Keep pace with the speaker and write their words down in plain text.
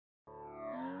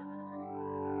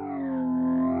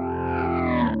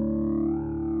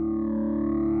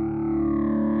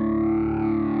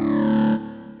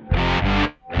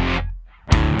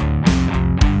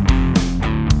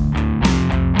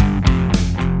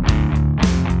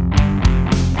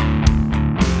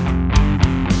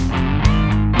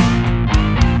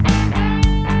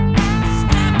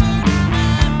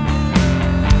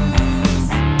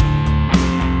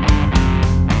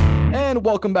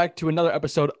Welcome back to another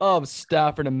episode of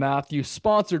Stafford and Matthew,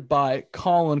 sponsored by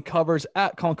Colin Covers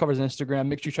at Colin Covers on Instagram.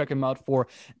 Make sure you check him out for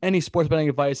any sports betting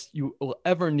advice you will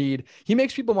ever need. He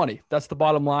makes people money. That's the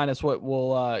bottom line. That's what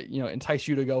will entice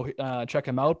you to go check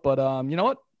him out. But you know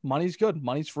what? Money's good.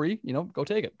 Money's free. Go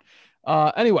take it.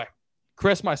 Anyway,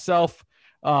 Chris, myself,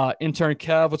 intern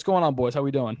Kev, what's going on, boys? How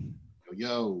we doing?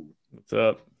 Yo, what's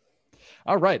up?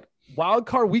 All right. Wild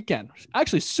card weekend,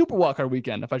 actually super wild card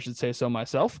weekend, if I should say so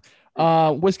myself,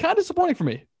 was kind of disappointing for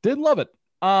me. Didn't love it.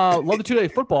 Love the 2-day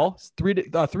football.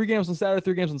 Three games on Saturday,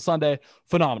 3 games on Sunday.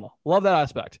 Phenomenal. Love that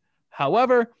aspect.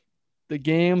 However, the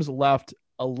games left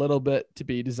a little bit to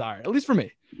be desired, at least for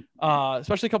me.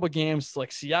 Especially a couple of games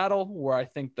like Seattle, where I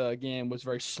think the game was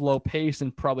very slow paced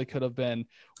and probably could have been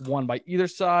won by either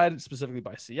side, specifically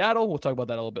by Seattle. We'll talk about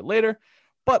that a little bit later.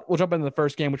 But we'll jump into the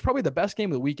first game, which is probably the best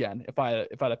game of the weekend if I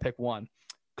had to pick one.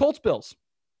 Colts-Bills.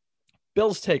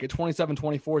 Bills take it.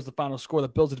 27-24 is the final score. The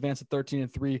Bills advance to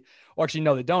 13-3. Or actually,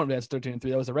 no, they don't advance to 13-3.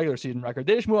 That was a regular season record.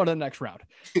 They just move on to the next round.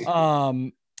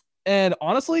 And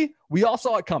honestly, we all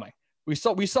saw it coming. We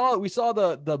saw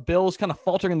the Bills kind of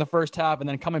faltering in the first half and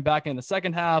then coming back in the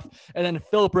second half, and then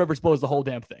Philip Rivers blows the whole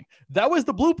damn thing. That was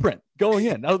the blueprint going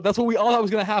in. That's what we all thought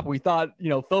was going to happen. We thought,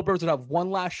 Philip Rivers would have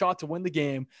one last shot to win the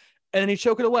game, and then he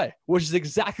choke it away, which is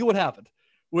exactly what happened.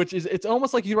 It's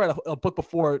almost like you write a book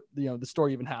before the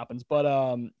story even happens. But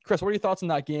Chris, what are your thoughts on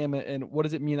that game, and what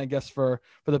does it mean, I guess, for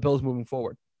the Bills moving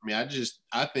forward? I mean,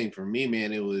 I think for me,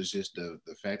 man, it was just the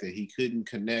fact that he couldn't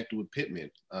connect with Pittman.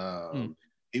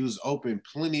 He was open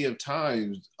plenty of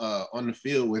times on the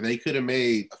field where they could have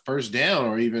made a first down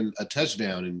or even a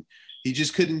touchdown, and he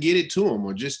just couldn't get it to him,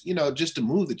 or just to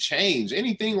move the chains,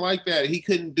 anything like that. He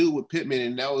couldn't do with Pittman,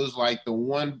 and that was like the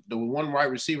one wide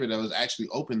receiver that was actually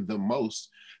open the most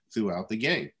throughout the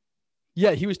game.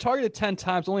 Yeah, he was targeted 10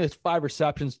 times, only has 5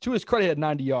 receptions. To his credit, he had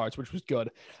 90 yards, which was good.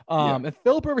 And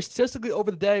Philip Rivers statistically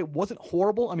over the day wasn't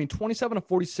horrible. I mean,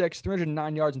 27-46,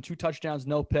 309 yards and 2 touchdowns,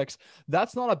 no picks.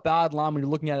 That's not a bad line when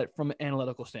you're looking at it from an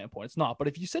analytical standpoint. It's not. But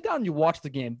if you sit down and you watch the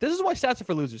game, this is why stats are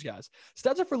for losers, guys.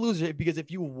 Stats are for losers because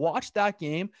if you watch that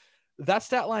game, that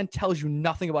stat line tells you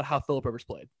nothing about how Philip Rivers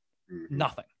played. Mm-hmm.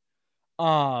 Nothing.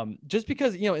 Just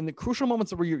because, in the crucial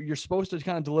moments where you're supposed to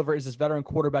kind of deliver as this veteran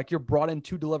quarterback, you're brought in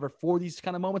to deliver for these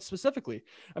kind of moments specifically.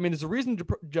 I mean, there's a reason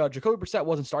Jacoby Brissett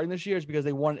wasn't starting this year is because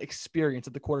they wanted experience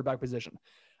at the quarterback position.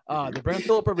 They bring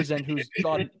Philip Rivers in, who's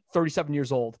 37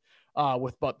 years old,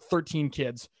 with about 13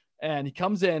 kids. And he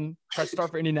comes in, tries to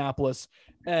start for Indianapolis.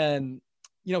 And,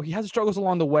 he has struggles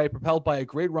along the way, propelled by a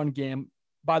great run game.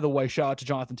 By the way, shout out to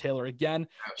Jonathan Taylor again.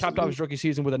 Capped off his rookie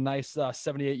season with a nice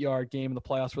 78-yard game in the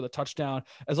playoffs with a touchdown,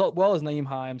 as well as Nyheim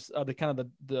Hines,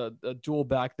 the dual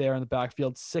back there in the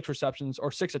backfield. 6 receptions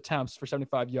or 6 attempts for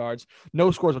 75 yards. No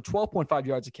scores of 12.5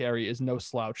 yards a carry is no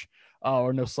slouch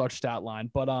or no slouch stat line.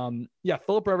 But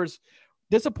Philip Rivers,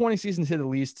 disappointing season to say the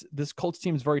least. This Colts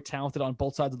team is very talented on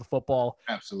both sides of the football.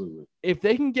 Absolutely. If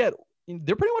they can get,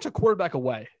 they're pretty much a quarterback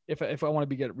away. If I want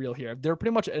to get real here, they're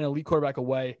pretty much an elite quarterback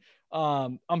away.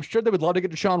 I'm sure they would love to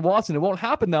get Deshaun Watson. It won't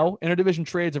happen though. Interdivision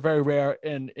trades are very rare,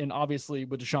 and obviously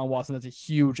with Deshaun Watson, that's a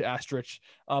huge asterisk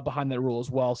behind that rule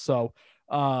as well. So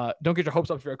don't get your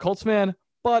hopes up if you're a Colts fan,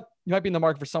 but you might be in the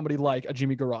market for somebody like a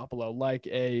Jimmy Garoppolo, like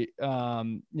a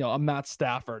Matt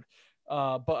Stafford.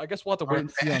 But I guess we'll have to wait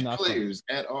and see on that. Players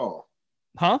at all?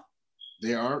 Huh?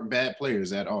 They aren't bad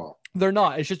players at all. They're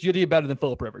not. It's just you do better than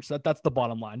Philip Rivers. That's the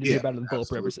bottom line. You do better than Philip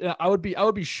Rivers. I would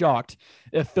be shocked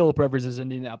if Philip Rivers is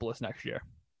in Indianapolis next year.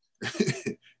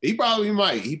 He probably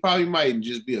might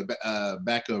just be a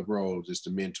backup role just to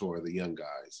mentor the young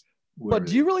guys. But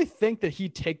do you really think that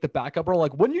he'd take the backup role?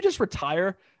 Like, wouldn't you just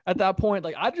retire at that point?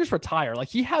 Like, I'd just retire. Like,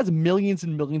 he has millions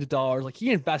and millions of dollars. Like,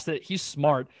 he invested it. He's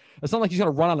smart. It's not like he's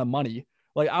going to run out of money.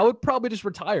 Like, I would probably just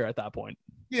retire at that point.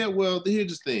 Yeah, well,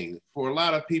 here's the thing. For a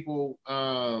lot of people,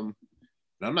 and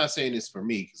I'm not saying this for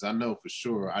me because I know for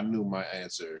sure I knew my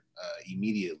answer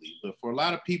immediately. But for a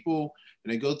lot of people,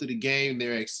 when they go through the game,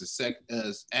 they're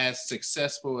as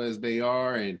successful as they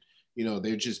are, and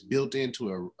they're just built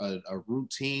into a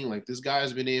routine. Like this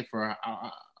guy's been in for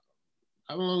how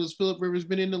long has Philip Rivers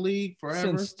been in the league?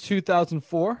 Forever? Since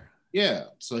 2004. Yeah,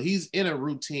 so he's in a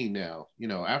routine now.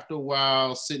 After a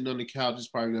while, sitting on the couch is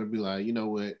probably going to be like, you know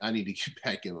what, I need to get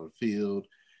back in on the field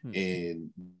and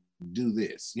do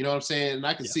this. You know what I'm saying? And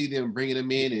I can see them bringing him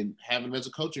in and having him as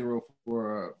a coaching role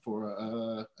for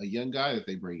a young guy that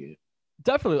they bring in.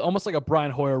 Definitely, almost like a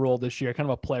Brian Hoyer role this year, kind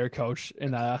of a player coach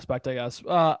in that aspect, I guess.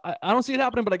 I don't see it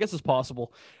happening, but I guess it's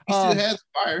possible. He still has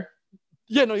fire.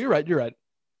 Yeah, no, you're right.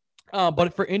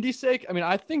 But for Indy's sake, I mean,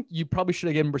 I think you probably should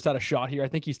have given Brissett a shot here. I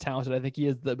think he's talented. I think he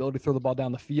has the ability to throw the ball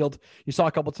down the field. You saw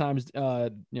a couple times,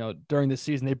 during this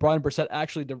season, they brought in Brissett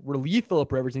actually to relieve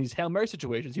Phillip Rivers in these Hail Mary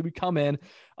situations. He would come in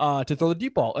to throw the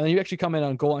deep ball, and he actually come in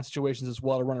on goal line situations as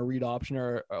well to run a read option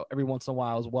or every once in a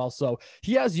while as well. So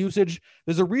he has usage.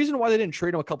 There's a reason why they didn't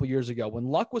trade him a couple years ago. When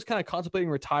Luck was kind of contemplating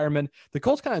retirement, the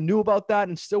Colts kind of knew about that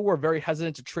and still were very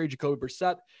hesitant to trade Jacoby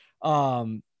Brissett.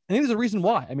 I think there's a reason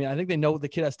why. I mean, I think they know the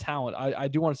kid has talent. I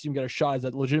do want to see him get a shot as a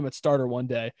legitimate starter one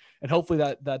day, and hopefully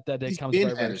that day comes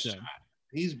very, very soon.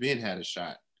 He's been had a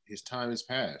shot. His time has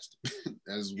passed.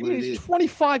 That's what he's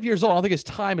 25 years old. I don't think his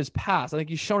time has passed. I think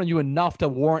he's shown you enough to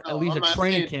warrant at least a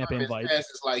training camp invite.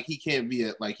 It's like he can't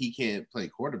he can't play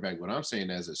quarterback. What I'm saying,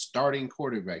 as a starting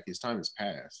quarterback, his time has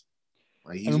passed.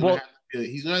 Like he's gonna have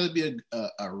to be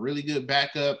a really good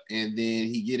backup, and then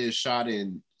he get his shot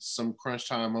in some crunch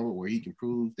time moment where he can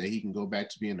prove that he can go back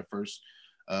to being the first,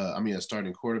 a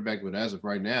starting quarterback. But as of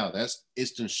right now,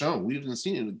 it's been shown. We've been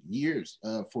seeing it in years,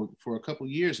 for a couple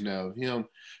of years now, of him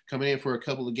coming in for a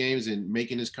couple of games and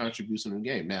making his contribution in the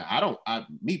game. Now,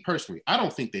 me personally, I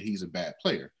don't think that he's a bad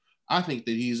player. I think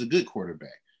that he's a good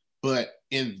quarterback. But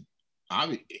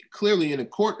clearly in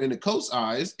the coach's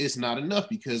eyes, it's not enough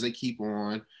because they kept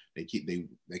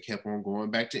on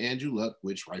going back to Andrew Luck,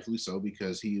 which rightfully so,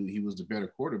 because he was the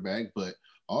better quarterback. But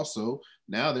also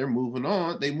now they're moving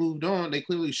on. They moved on. They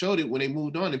clearly showed it when they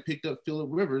moved on and picked up Phillip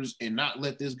Rivers and not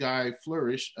let this guy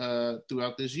flourish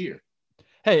throughout this year.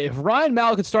 Hey, if Ryan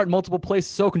Mallett could start in multiple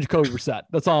places, so can Jacoby Brissett.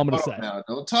 That's all I'm going to say. Now,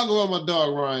 don't talk about my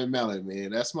dog Ryan Mallett,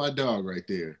 man. That's my dog right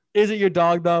there. Is it your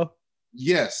dog though?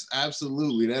 Yes,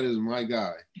 absolutely. That is my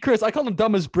guy. Chris, I called him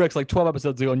dumb as bricks like 12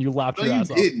 episodes ago, and you laughed your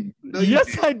ass off. No, yes,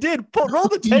 didn't. I did. Roll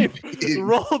the tape.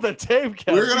 Roll the tape,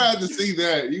 Kevin. We're gonna have to see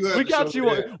that. We got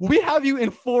you. We have you in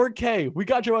 4K. We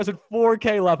got your ass in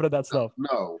 4K laughing at that stuff.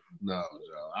 No.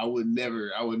 I would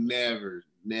never, ever.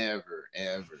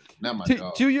 Not my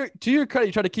dog. To your credit,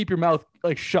 you try to keep your mouth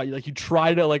shut. You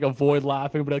try to avoid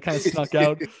laughing, but it kind of snuck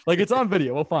out. It's on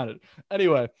video. We'll find it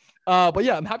anyway. But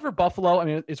yeah, I'm happy for Buffalo. I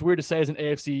mean, it's weird to say as an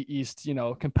AFC East,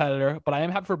 competitor, but I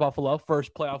am happy for Buffalo.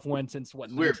 First playoff win since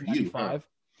 1995.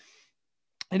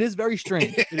 It is very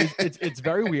strange. It's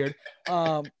very weird.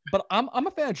 But I'm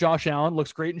a fan of Josh Allen.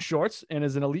 Looks great in shorts and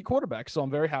is an elite quarterback. So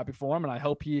I'm very happy for him, and I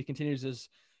hope he continues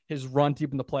his run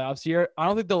deep in the playoffs here. I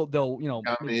don't think they'll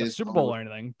make the Super Bowl or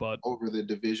anything, but over the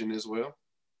division as well.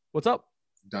 What's up?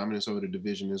 Dominance over the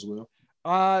division as well.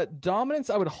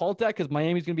 Dominance, I would halt that because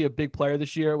Miami's going to be a big player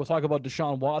this year. We'll talk about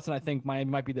Deshaun Watson. I think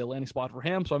Miami might be the landing spot for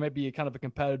him, so it might be kind of a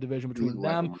competitive division between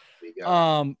them.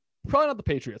 Probably not the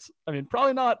Patriots. I mean,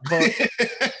 probably not, but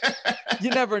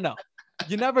you never know.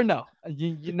 You never know.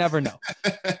 You never know.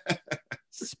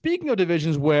 Speaking of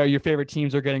divisions where your favorite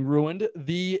teams are getting ruined,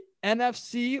 the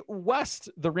NFC West,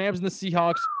 the Rams and the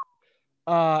Seahawks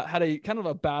had a kind of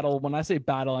a battle. When I say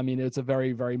battle, I mean it's a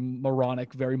very, very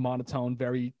moronic, very monotone,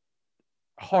 very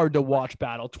hard to watch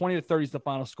battle. 20-30 is the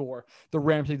final score. The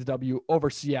Rams take the W over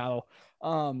Seattle.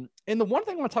 And the one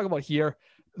thing I want to talk about here,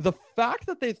 the fact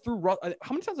that they threw how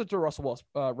many times did they throw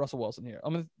Russell Wilson here?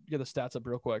 I'm going to get the stats up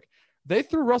real quick. They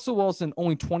threw Russell Wilson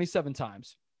only 27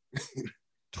 times.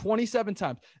 27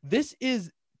 times. This is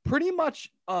pretty much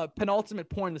a penultimate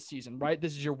point in the season, right?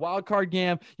 This is your wild card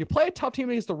game. You play a tough team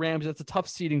against the Rams. That's a tough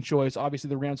seeding choice. Obviously,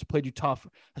 the Rams have played you tough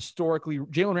historically.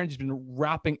 Jalen Ramsey's been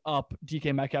wrapping up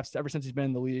DK Metcalf ever since he's been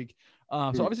in the league. So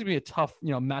obviously, it's going to be a tough,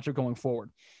 matchup going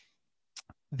forward.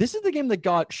 This is the game that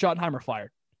got Schottenheimer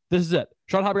fired. This is it.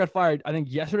 Schottenheimer got fired, I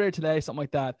think, yesterday or today, something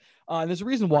like that. And there's a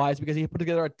reason why. It's because he put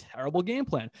together a terrible game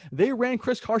plan. They ran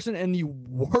Chris Carson in the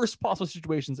worst possible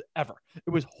situations ever. It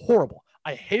was horrible.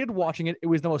 I hated watching it. It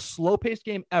was the most slow-paced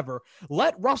game ever.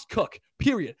 Let Russ cook,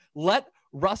 period. Let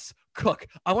Russ cook.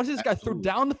 I want to see this guy throw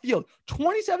down the field.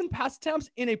 27 pass attempts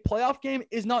in a playoff game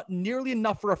is not nearly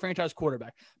enough for a franchise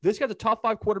quarterback. This guy's a top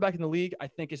 5 quarterback in the league. I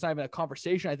think it's not even a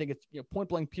conversation. I think it's point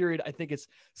blank period. I think it's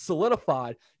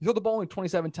solidified. You throw the ball only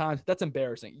 27 times. That's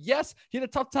embarrassing. Yes, he had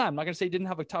a tough time. I'm not going to say he didn't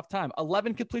have a tough time.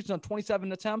 11 completions on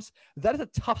 27 attempts. That is a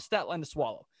tough stat line to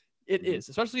swallow. It is,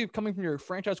 especially coming from your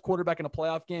franchise quarterback in a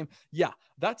playoff game. Yeah,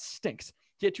 that stinks.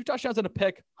 He had 2 touchdowns and a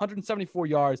pick, 174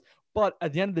 yards. But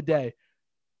at the end of the day,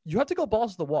 you have to go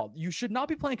balls to the wall. You should not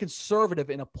be playing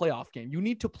conservative in a playoff game. You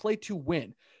need to play to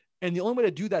win. And the only way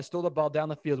to do that is throw the ball down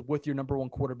the field with your number 1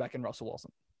 quarterback in Russell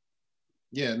Wilson.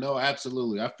 Yeah, no,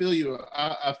 absolutely. I feel you.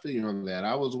 I feel you on that.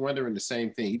 I was wondering the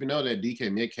same thing. Even though that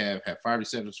DK Metcalf had 5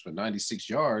 receptions for 96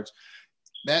 yards,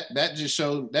 that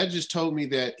just told me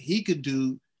that he could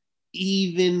do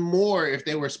even more if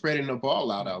they were spreading the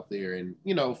ball out there. And,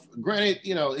 granted,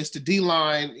 it's the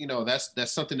D-line,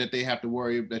 that's something that you have to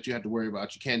worry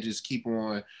about. You can't just keep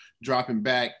on dropping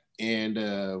back and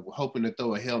hoping to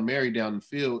throw a Hail Mary down the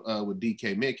field with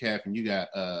DK Metcalf, and you got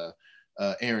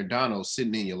Aaron Donald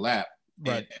sitting in your lap,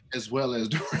 right? As well as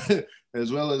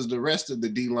the rest of the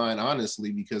D-line,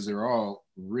 honestly, because they're all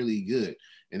really good.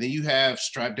 And then you have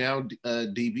strapped down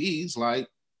DBs like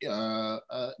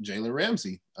Jalen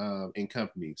Ramsey and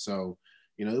company. So,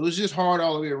 it was just hard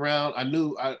all the way around. I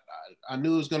knew it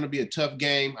was going to be a tough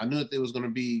game. I knew that there was going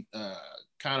to be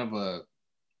kind of a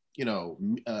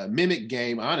mimic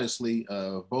game, honestly,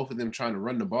 both of them trying to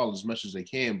run the ball as much as they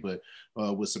can. But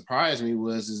what surprised me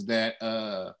is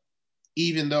that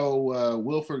even though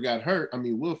Wilford got hurt,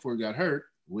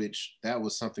 which that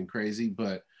was something crazy,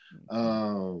 but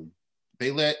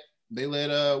they let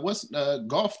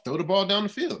Goff throw the ball down the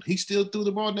field. He still threw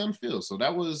the ball down the field. So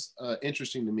that was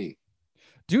interesting to me.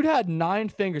 Dude had 9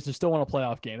 fingers and still won a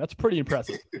playoff game. That's pretty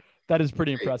impressive. That is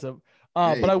pretty impressive.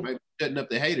 But I might be shutting up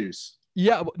the haters.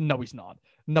 Yeah, no, he's not.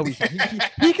 No, he's not.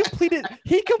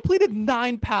 He completed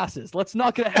 9 passes. Let's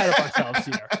not get ahead of ourselves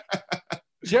here.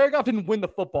 Jared Goff didn't win the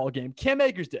football game. Cam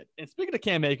Akers did. And speaking of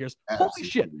Cam Akers, holy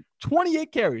shit,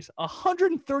 28 carries,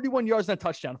 131 yards and a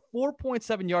touchdown,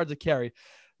 4.7 yards a carry.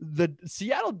 The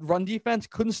Seattle run defense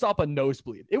couldn't stop a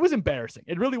nosebleed. It was embarrassing.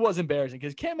 It really was embarrassing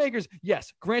because Cam Akers,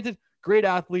 yes, granted, great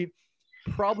athlete,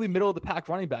 probably middle of the pack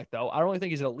running back, though. I don't really think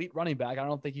he's an elite running back. I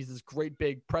don't think he's this great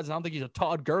big presence. I don't think he's a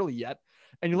Todd Gurley yet.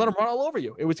 And you let him run all over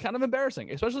you. It was kind of embarrassing,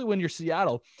 especially when you're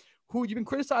Seattle, who you've been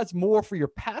criticized more for your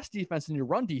pass defense than your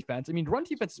run defense. I mean, run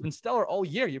defense has been stellar all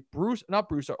year.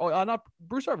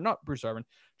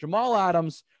 Jamal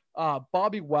Adams,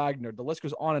 Bobby Wagner, the list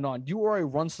goes on and on. You are a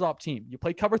run stop team. You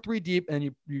play cover 3 deep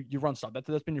and you run stop.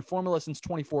 That's been your formula since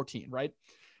 2014, right?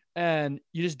 And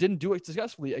you just didn't do it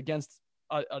successfully against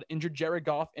an injured Jared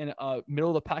Goff and middle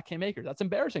of the pack Cam Akers. That's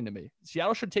embarrassing to me.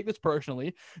 Seattle should take this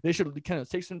personally. They should kind of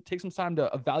take some time to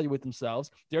evaluate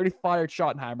themselves. They already fired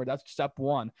Schottenheimer. That's step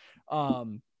 1.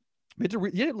 You had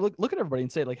to look at everybody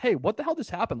and say, like, hey, what the hell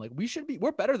just happened? Like,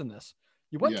 we're better than this.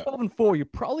 You went 12-4. You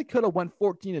probably could have went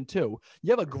 14-2. You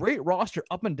have a great roster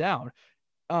up and down.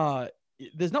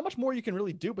 There's not much more you can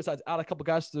really do besides add a couple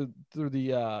guys through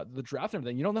the draft and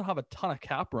everything. You don't have a ton of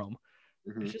cap room.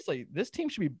 Mm-hmm. It's just like this team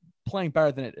should be playing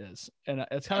better than it is. And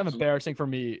it's kind of embarrassing for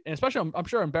me. And especially, I'm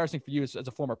sure embarrassing for you as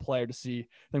a former player to see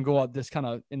them go out this kind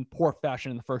of in poor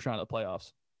fashion in the first round of the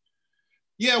playoffs.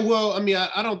 Yeah, well, I mean,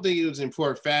 I don't think it was in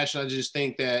poor fashion. I just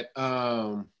think that,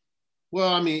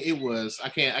 it was. I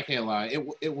can't lie.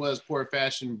 It was poor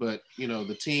fashion, but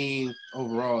the team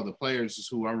overall, the players is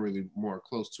who I'm really more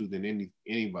close to than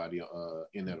anybody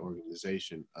in that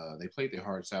organization. They played their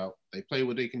hearts out. They played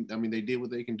what they can. I mean, they did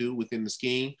what they can do within the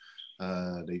scheme.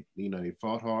 They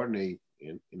fought hard, and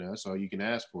that's all you can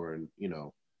ask for. And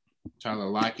Tyler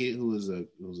Lockett, who was a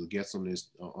guest on this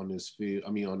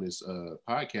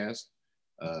podcast.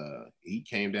 He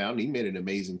came down, he made an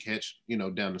amazing catch,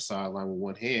 down the sideline with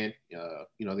one hand.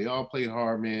 They all played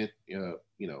hard, man.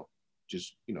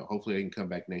 Hopefully they can come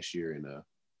back next year and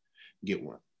get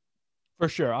one. For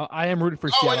sure. I am rooting for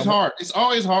Seattle. Always hard. It's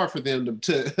always hard for them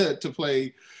to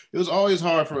play. It was always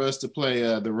hard for us to play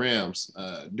the Rams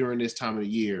during this time of the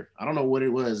year. I don't know what it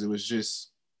was. It was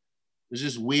just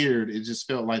weird. It just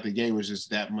felt like the game was just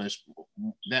that much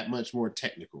more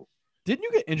technical. Didn't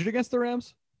you get injured against the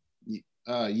Rams? Did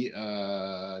I?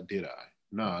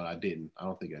 No, I didn't. I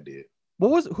don't think I did.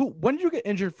 When did you get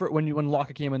injured when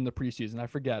Lockett came in the preseason? I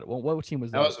forget. What team was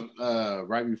that? That was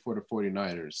right before the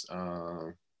 49ers.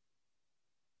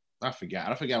 I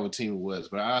forgot what team it was,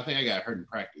 but I think I got hurt in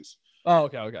practice. Oh,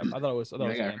 okay. I thought it was. I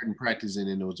got hurt in practice, and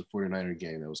then there was a 49er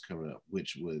game that was coming up,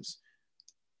 which was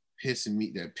pissed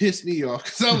me off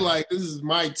because I'm like, this is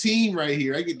my team right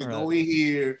here. I get to go in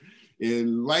here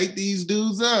and light these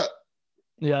dudes up.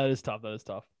 Yeah, that is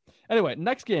tough. Anyway,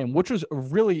 next game, which was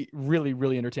really, really,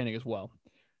 really entertaining as well.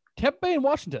 Tampa Bay and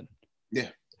Washington. Yeah.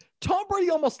 Tom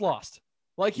Brady almost lost.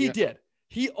 Like he did.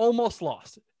 He almost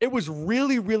lost. It was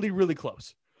really, really, really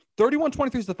close.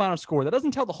 31-23 is the final score. That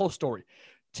doesn't tell the whole story.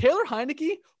 Taylor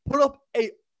Heinicke put up an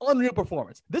unreal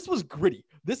performance. This was gritty.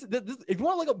 This if you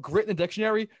want to look up grit in the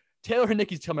dictionary, Taylor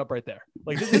Heinicke's coming up right there.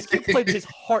 Like this kid played his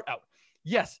heart out.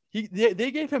 Yes,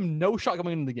 they gave him no shot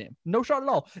coming into the game. No shot at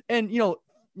all. And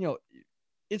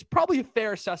it's probably a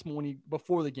fair assessment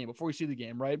before you see the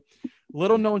game, right?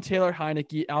 Little known Taylor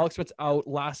Heinicke, Alex Smith's out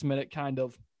last minute kind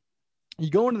of. You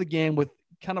go into the game with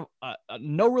kind of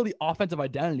no really offensive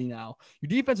identity now. Your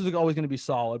defense is always going to be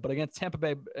solid, but against Tampa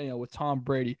Bay, with Tom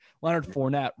Brady, Leonard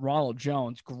Fournette, Ronald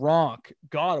Jones, Gronk,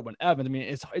 Godwin, Evans, I mean,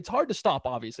 it's hard to stop.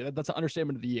 Obviously, that's an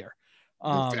understatement of the year.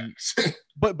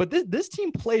 But this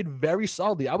team played very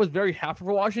solidly. I was very happy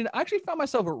for Washington. I actually found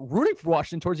myself rooting for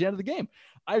Washington towards the end of the game.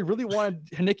 I really wanted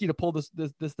Heinicke to pull this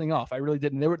thing off. I really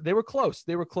did. And they were close.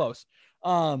 They were close.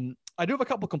 I do have a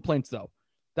couple complaints though.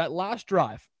 That last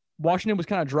drive, Washington was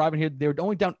kind of driving here. They were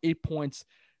only down 8 points.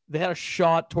 They had a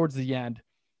shot towards the end.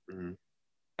 Mm-hmm.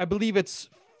 I believe it's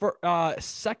for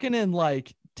second and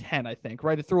like 10, I think,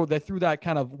 right? They threw that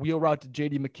kind of wheel route to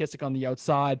J.D. McKissic on the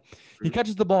outside. He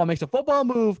catches the ball, makes a football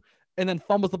move, and then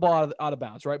fumbles the ball out of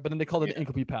bounds, right? But then they called it an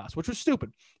incomplete pass, which was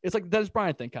stupid. It's like the Dennis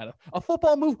Bryant thing, kind of. A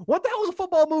football move? What the hell was a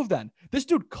football move then? This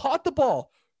dude caught the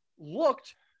ball,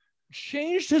 looked,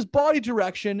 changed his body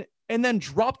direction, and then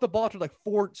dropped the ball after like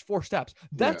four steps.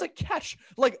 That's a catch.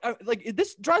 Like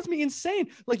this drives me insane.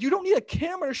 Like, you don't need a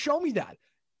camera to show me that.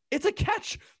 It's a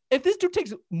catch. If this dude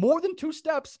takes more than 2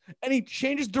 steps and he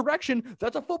changes direction,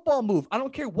 that's a football move. I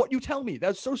don't care what you tell me.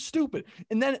 That's so stupid.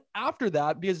 And then after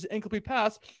that, because it's an incomplete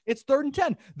pass, it's 3rd and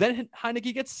 10. Then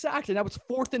Heinicke gets sacked, and now it's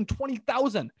 4th and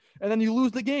 20,000. And then you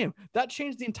lose the game. That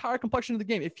changed the entire complexion of the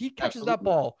game. If he catches that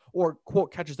ball, or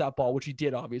quote catches that ball, which he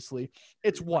did, obviously,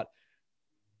 it's what?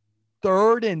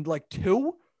 3rd and like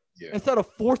 2? Instead of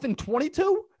 4th and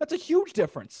 22, that's a huge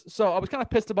difference. So I was kind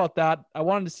of pissed about that. I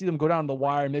wanted to see them go down the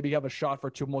wire and maybe have a shot for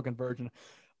a 2-point conversion.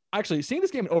 Actually, seeing this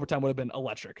game in overtime would have been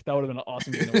electric. That would have been an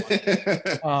awesome game to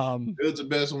watch. It was the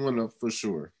best one for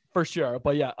sure. For sure.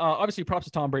 But yeah, obviously props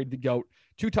to Tom Brady, the GOAT.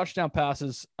 2 touchdown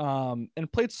passes,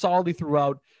 and played solidly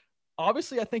throughout.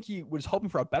 Obviously, I think he was hoping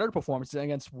for a better performance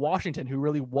against Washington, who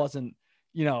really wasn't,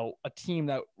 a team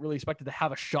that really expected to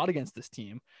have a shot against this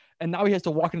team. And now he has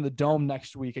to walk into the Dome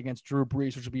next week against Drew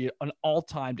Brees, which will be an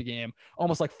all-time game,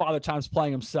 almost like Father Time's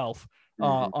playing himself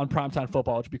on primetime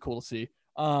football, which would be cool to see.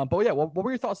 But yeah, what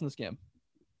were your thoughts on this game?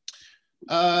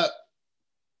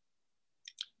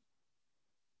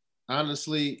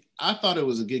 Honestly, I thought it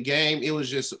was a good game. It was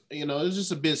just,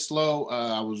 a bit slow.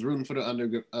 I was rooting for the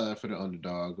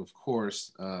underdog, of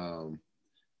course. The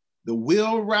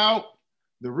real route,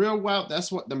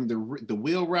 that's what the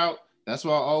wheel route. That's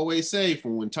what I always say. For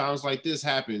when times like this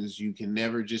happens, you can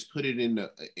never just put it in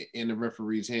the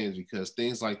referee's hands, because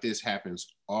things like this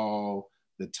happens all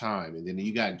the time. And then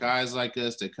you got guys like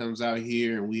us that comes out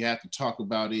here and we have to talk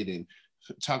about it and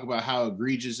talk about how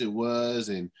egregious it was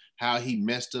and how he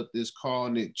messed up this call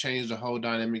and it changed the whole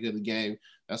dynamic of the game.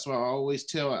 That's what I always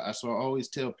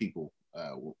tell people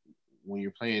when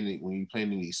you're playing in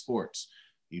these sports.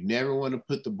 You never want to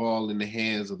put the ball in the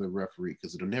hands of the referee,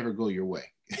 because it'll never go your way.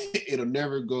 It'll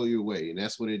never go your way. And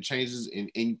that's what it changes.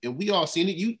 And we all seen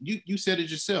it. You said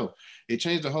it yourself. It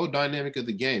changed the whole dynamic of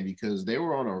the game, because they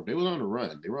were on a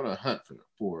run. They were on a hunt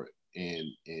for it.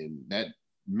 And that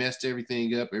messed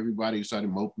everything up. Everybody started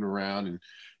moping around, and,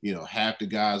 half the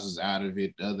guys was out of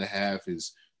it. The other half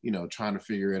is, trying to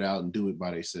figure it out and do it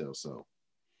by themselves. So.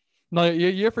 No,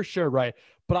 you're for sure right.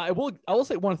 But I will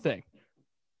say one thing.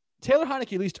 Taylor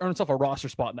Heinicke at least earned himself a roster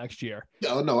spot next year.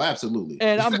 Oh no, absolutely.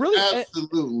 And I'm really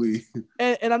absolutely.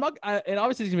 And I'm not. And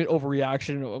obviously, there's gonna be an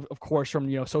overreaction, of course,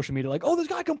 from social media, like, oh, this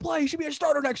guy can play. He should be a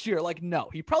starter next year. Like,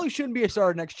 no, he probably shouldn't be a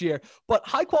starter next year. But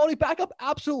high quality backup,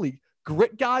 absolutely.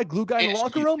 Grit guy, glue guy in the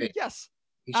locker room, yes.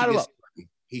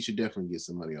 He should definitely get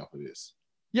some money off of this.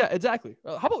 Yeah, exactly.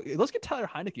 How about let's get Taylor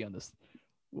Heinicke on this.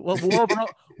 We'll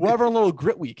have a little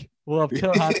grit week. We'll have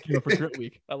Taylor Heinicke for grit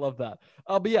week. I love that.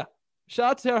 But yeah.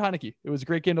 Shout out to Taylor Heinicke. It was a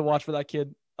great game to watch for that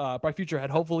kid. Bright future ahead,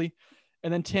 hopefully.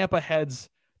 And then Tampa heads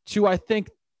to, I think,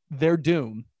 their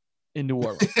doom in New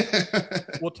Orleans.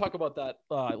 We'll talk about that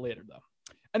later, though.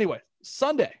 Anyway,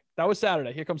 Sunday. That was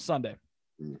Saturday. Here comes Sunday.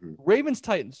 Mm-hmm.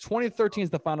 Ravens-Titans, 20-13 is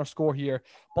the final score here.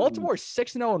 Baltimore is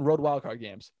 6-0 in road wildcard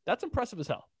games. That's impressive as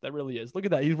hell. That really is. Look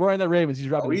at that. He's wearing the Ravens. He's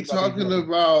rapping. Are we talking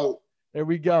about? There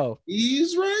we go.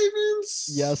 These Ravens?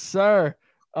 Yes, sir.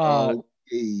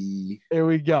 There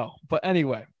we go. But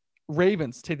anyway,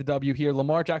 Ravens take the W here.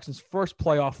 Lamar Jackson's first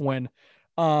playoff win.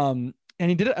 And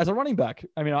he did it as a running back.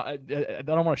 I mean, I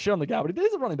don't want to shit on the guy, but he did it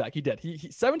as a running back. He did. He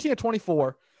 17 of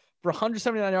 24 for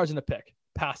 179 yards in a pick,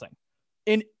 passing.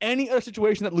 In any other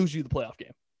situation that loses you the playoff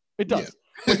game. It does.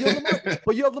 Yeah.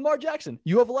 But you have Lamar Jackson.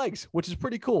 You have legs, which is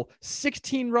pretty cool.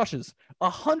 16 rushes,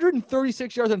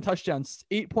 136 yards and touchdowns,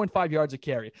 8.5 yards a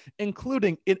carry,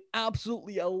 including an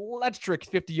absolutely electric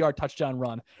 50-yard touchdown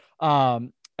run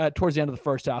towards the end of the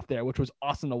first half there, which was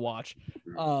awesome to watch.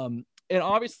 And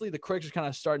obviously the critics are kind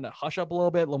of starting to hush up a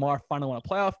little bit. Lamar finally won a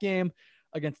playoff game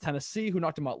against Tennessee, who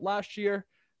knocked him out last year.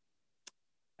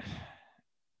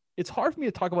 it's hard for me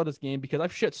to talk about this game because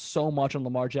I've shit so much on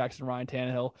Lamar Jackson and Ryan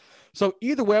Tannehill. So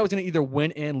either way, I was going to either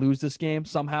win and lose this game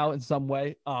somehow in some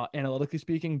way, analytically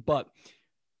speaking. But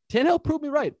Tannehill proved me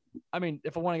right. I mean,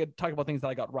 if I want to talk about things that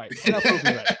I got right, Tannehill proved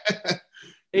me right.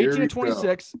 18 to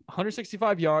 26,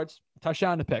 165 yards,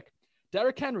 touchdown to pick.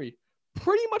 Derrick Henry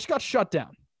pretty much got shut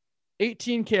down.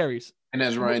 18 carries. And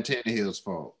that's Ryan Tannehill's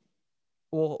fault.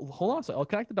 Well, hold on a second. I'll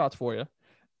connect the dots for you.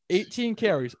 18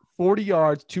 carries, 40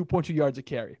 yards, 2.2 yards a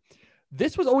carry.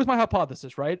 This was always my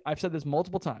hypothesis, right? I've said this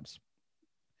multiple times.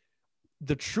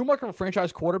 The true mark of a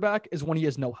franchise quarterback is when he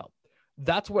has no help.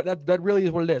 That really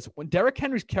is what it is. When Derrick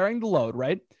Henry's carrying the load,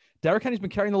 right? Derrick Henry's been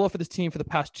carrying the load for this team for the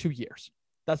past 2 years.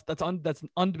 That's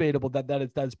undebatable.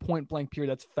 That is point blank period.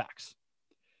 That's facts.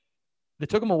 They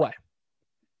took him away.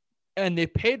 And they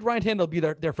paid Ryan Tannehill to be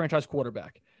their franchise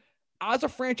quarterback. As a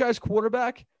franchise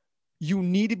quarterback, you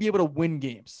need to be able to win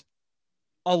games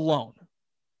alone.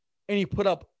 And he put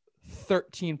up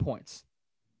 13 points.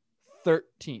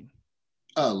 13.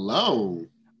 Alone?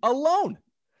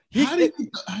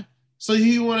 So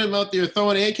you want him out there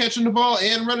throwing and catching the ball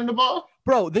and running the ball?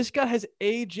 Bro, this guy has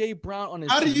A.J. Brown on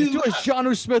his team. This dude has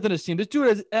Jonnu Smith on his team. This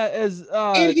dude has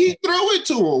and he throw it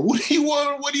to him. What do you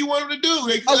want him to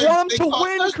do? I want him to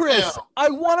win, Chris. I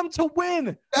want him to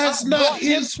win. That's not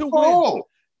his fault.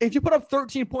 If you put up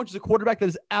 13 points as a quarterback, that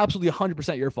is absolutely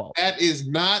 100% your fault. That is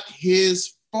not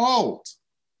his fault.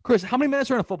 Chris, how many minutes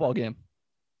are in a football game?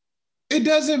 It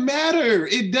doesn't matter.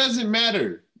 It doesn't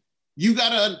matter. You got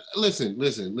to listen,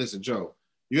 Joe.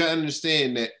 You got to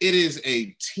understand that it is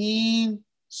a team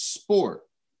sport.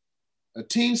 A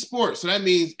team sport. So that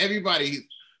means everybody,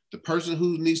 the person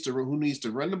who needs to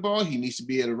run the ball, he needs to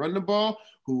be able to run the ball.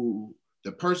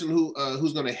 The person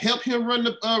who's going to help him run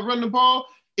the ball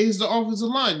is the offensive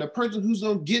line. The person who's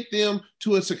going to get them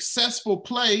to a successful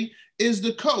play is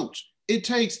the coach. It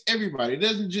takes everybody. It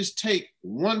doesn't just take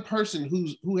one person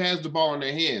who has the ball in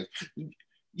their hands.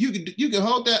 You can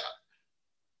hold that.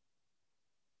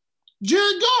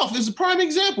 Jared Goff is a prime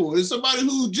example. It's somebody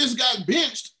who just got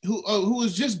benched, who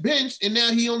was just benched, and now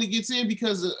he only gets in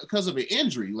because of an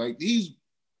injury. Like, he's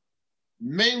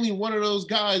mainly one of those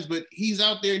guys, but he's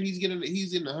out there and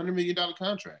he's in a $100 million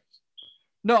contract.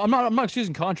 No, I'm not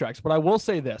excusing contracts, but I will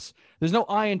say this. There's no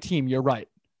I in team, you're right.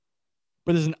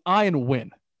 But there's an I in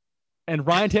win. And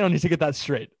Ryan Tannehill needs to get that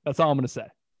straight. That's all I'm going to say.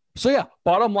 So yeah,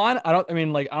 bottom line, I don't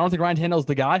think Ryan Tannehill's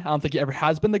the guy. I don't think he ever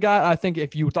has been the guy. I think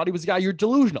if you thought he was the guy, you're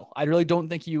delusional. I really don't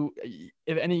think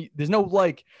there's no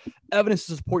evidence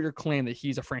to support your claim that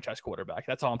he's a franchise quarterback.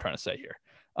 That's all I'm trying to say here.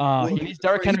 He needs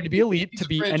Derrick Henry to be elite, to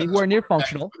be anywhere near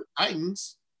functional.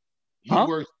 Titans. He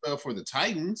works well for the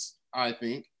Titans, I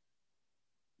think.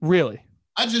 Really?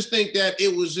 I just think that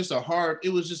it was just a hard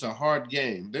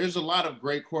game. There's a lot of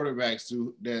great quarterbacks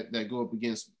that go up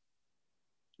against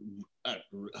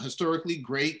historically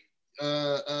great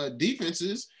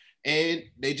defenses, and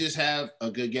they just have a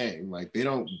good game. Like, they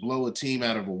don't blow a team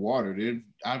out of the water.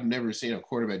 I've never seen a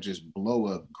quarterback just blow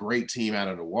a great team out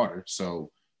of the water.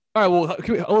 So, all right, well,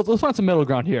 let's find some middle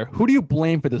ground here. Who do you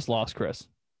blame for this loss, Chris?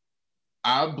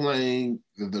 I blame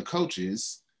the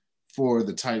coaches for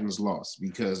the Titans' loss,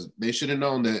 because they should have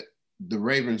known that the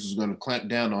Ravens was going to clamp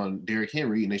down on Derrick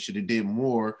Henry, and they should have did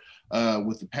more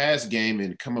with the pass game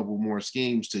and come up with more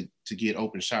schemes to get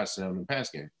open shots down in the pass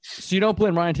game. So you don't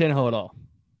blame Ryan Tannehill at all?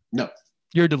 No.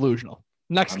 You're delusional.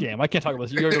 Next game. I can't talk about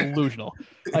this. You're delusional.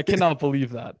 I cannot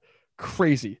believe that.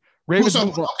 Crazy. Ravens.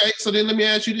 Okay, so then let me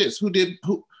ask you this.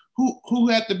 Who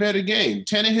had the better game?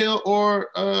 Tannehill or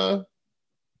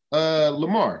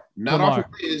Lamar? Not Lamar. Off of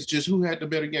is just who had the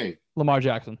better game? Lamar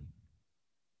Jackson.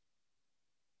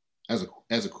 As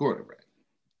a quarterback.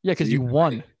 Yeah, because you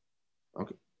won.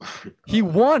 Okay. He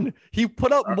won. He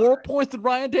put up more points than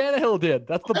Ryan Tannehill did.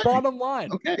 That's the bottom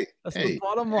line. Okay. That's the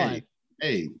bottom line.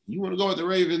 Hey, you want to go with the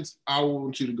Ravens? I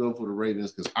want you to go for the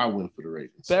Ravens because I went for the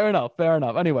Ravens. Fair enough.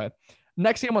 Anyway,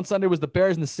 next game on Sunday was the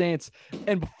Bears and the Saints.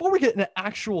 And before we get into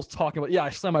actual talking about, I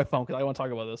slammed my phone because I want to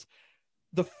talk about this.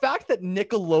 The fact that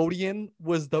Nickelodeon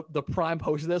was the prime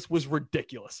host of this was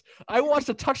ridiculous. I watched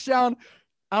a touchdown.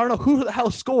 I don't know who the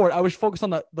hell scored. I was focused on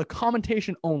the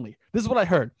commentation only. This is what I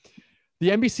heard. The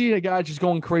NBC guy just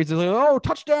going crazy. Like, oh,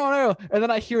 touchdown. And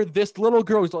then I hear this little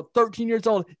girl who's 13 years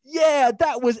old. Yeah,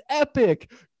 that was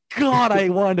epic. God, I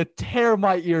wanted to tear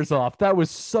my ears off. That was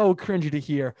so cringy to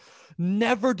hear.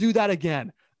 Never do that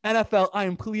again. NFL, I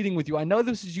am pleading with you. I know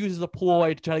this is used as a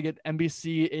ploy to try to get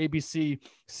NBC, ABC,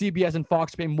 CBS, and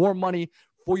Fox to pay more money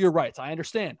for your rights. I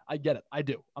understand. I get it. I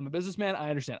do. I'm a businessman. I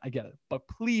understand. I get it. But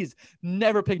please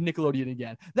never pick Nickelodeon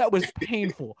again. That was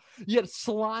painful. You had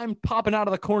slime popping out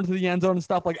of the corner to the end zone and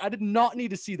stuff. Like, I did not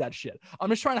need to see that shit. I'm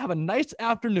just trying to have a nice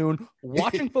afternoon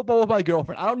watching football with my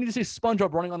girlfriend. I don't need to see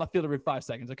SpongeBob running on the field every 5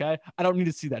 seconds, okay? I don't need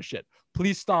to see that shit.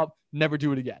 Please stop. Never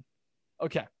do it again.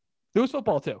 Okay. There was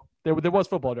football, too. There was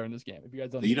football during this game. If you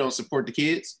guys don't, you don't support the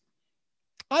kids?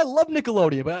 I love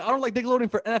Nickelodeon, but I don't like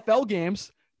Nickelodeon for NFL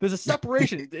games. There's a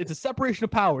separation. It's a separation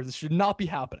of powers. This should not be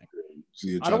happening.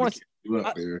 I don't want to. Bro,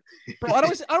 I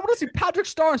don't want to see Patrick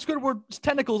Star and Squidward's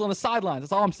tentacles on the sidelines.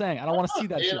 That's all I'm saying. I don't want to see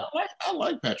that shit. I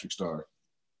like Patrick Star.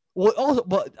 Well, also,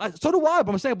 but so do I.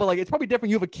 But I'm saying, but like, it's probably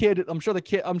different. You have a kid. I'm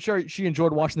sure she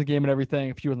enjoyed watching the game and everything.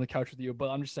 If she was on the couch with you, but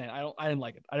I'm just saying, I didn't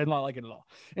like it. I did not like it at all.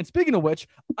 And speaking of which,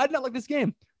 I did not like this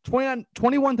game.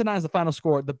 21-9 is the final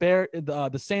score.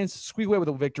 The Saints squeak away with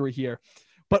a victory here.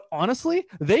 But honestly,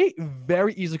 they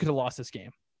very easily could have lost this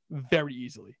game. Very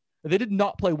easily. They did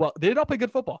not play well. They did not play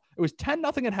good football. It was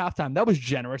 10-0 at halftime. That was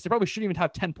generous. They probably shouldn't even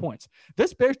have 10 points.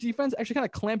 This Bears defense actually kind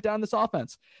of clamped down this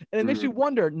offense. And it makes me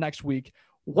wonder next week,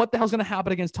 what the hell's going to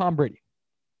happen against Tom Brady?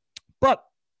 But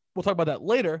we'll talk about that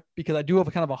later because I do have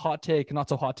a kind of a hot take, not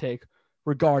so hot take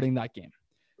regarding that game.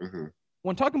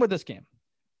 When talking about this game,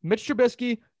 Mitch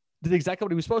Trubisky did exactly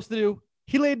what he was supposed to do.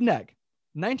 He laid an egg.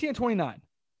 19-29,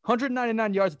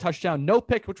 199 yards, a touchdown, no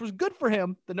pick, which was good for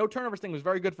him. The no turnovers thing was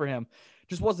very good for him.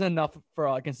 Just wasn't enough for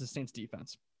against the Saints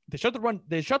defense. They shut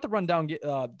the rundown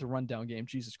game.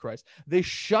 Jesus Christ. They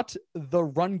shut the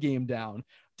run game down.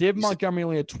 David Montgomery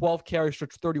only had 12 carries for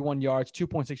 31 yards,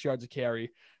 2.6 yards a carry.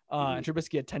 And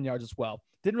Trubisky had 10 yards as well.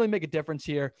 Didn't really make a difference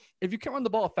here. If you can't run the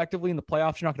ball effectively in the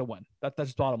playoffs, you're not going to win. That's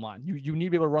just bottom line. You need to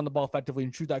be able to run the ball effectively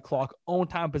and shoot that clock, own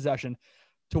time of possession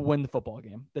to win the football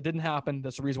game. That didn't happen.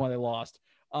 That's the reason why they lost.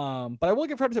 But I will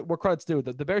give credit where credit's due.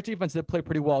 The Bears defense did play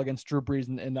pretty well against Drew Brees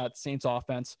in that Saints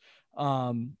offense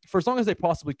for as long as they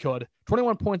possibly could.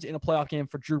 21 points in a playoff game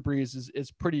for Drew Brees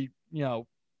is pretty,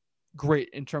 great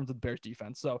in terms of the Bears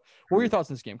defense. So what were your thoughts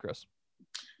on this game, Chris?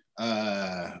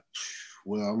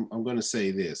 Well, I'm going to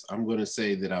say this. I'm going to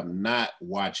say that I'm not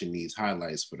watching these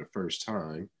highlights for the first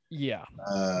time. Yeah.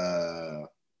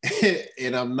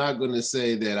 And I'm not going to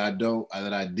say that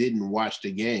I didn't watch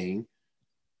the game,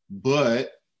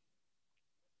 but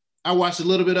I watched a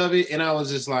little bit of it and I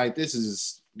was just like, this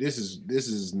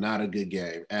is not a good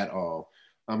game at all.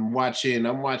 I'm watching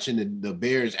the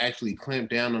Bears actually clamp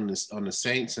down on the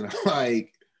Saints, and I'm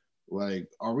like,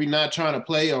 are we not trying to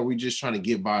play, or are we just trying to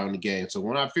get by on the game? So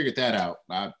when I figured that out,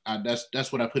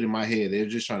 that's what I put in my head. They're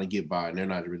just trying to get by, and they're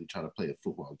not really trying to play a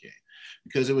football game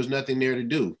because there was nothing there to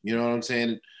do. You know what I'm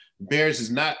saying?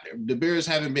 The Bears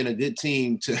haven't been a good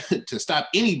team to stop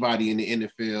anybody in the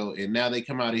NFL, and now they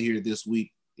come out of here this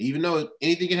week, even though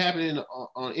anything can happen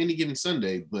on any given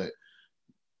Sunday, but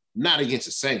not against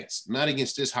the Saints, not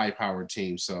against this high-powered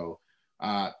team. So,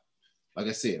 like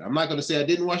I said, I'm not going to say I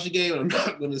didn't watch the game, and I'm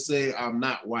not going to say I'm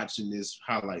not watching this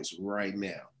highlights right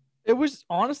now. It was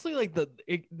honestly like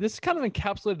this kind of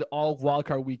encapsulated all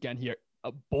wildcard weekend here.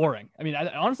 Boring. I mean,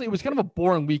 honestly, it was kind of a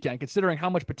boring weekend considering how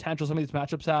much potential some of these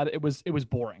matchups had. It was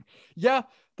boring. Yeah,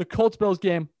 the Colts-Bills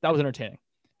game, that was entertaining.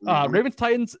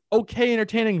 Ravens-Titans, okay,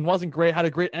 entertaining, wasn't great. Had a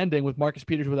great ending with Marcus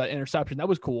Peters with that interception. That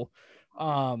was cool.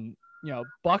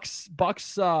 Bucks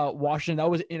Washington, that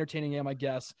was an entertaining game, I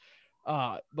guess.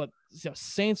 But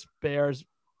Saints Bears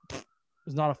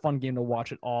was not a fun game to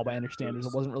watch at all by any standards.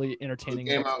 It wasn't really entertaining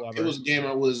whatsoever. It was a game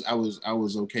I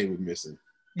was okay with missing.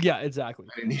 Yeah, exactly.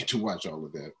 I didn't need to watch all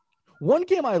of that. One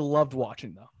game I loved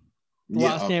watching though.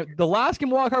 The last game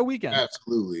of Wild Card Weekend.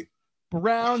 Absolutely.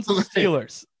 Browns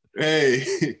Steelers.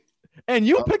 Hey. And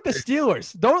you picked the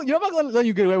Steelers. You're not going to let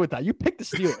you get away with that. You picked the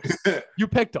Steelers. You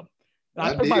picked them.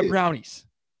 I picked my Brownies.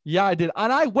 Yeah, I did.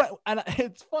 And I went, and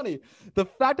it's funny. The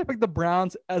fact I picked the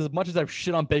Browns as much as I've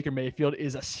shit on Baker Mayfield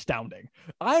is astounding.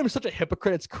 I am such a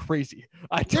hypocrite. It's crazy.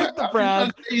 I took the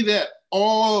Browns. I say that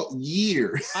all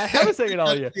year. I haven't said it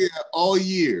all year. Yeah, all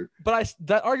year. But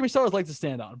that argument still always like to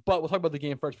stand on. But we'll talk about the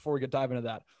game first before we dive into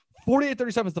that.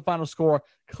 48-37 is the final score.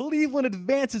 Cleveland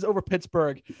advances over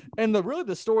Pittsburgh. And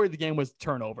the story of the game was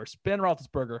turnovers. Ben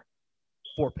Roethlisberger,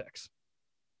 4 picks.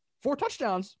 4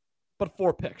 touchdowns, but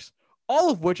 4 picks. All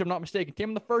of which, if I'm not mistaken, came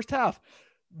in the first half.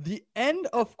 The end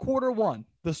of quarter one,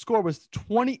 the score was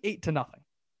 28-0.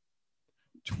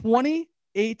 28-0.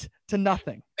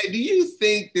 Hey, do you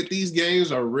think that these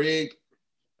games are rigged?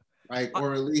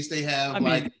 Or at least they have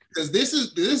because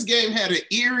this game had an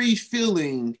eerie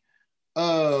feeling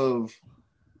of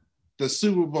the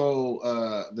Super Bowl,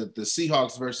 the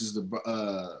Seahawks versus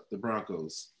the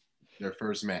Broncos. their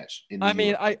first match in I New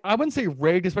mean, York. I wouldn't say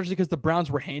rigged, especially because the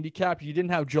Browns were handicapped. You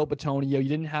didn't have Joe Batonio. You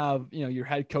didn't have, your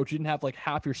head coach. You didn't have like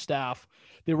half your staff.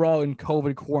 They were all in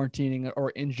COVID quarantining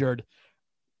or injured.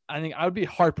 I think I would be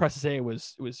hard pressed to say it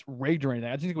was rigged or anything.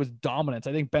 I just think it was dominance.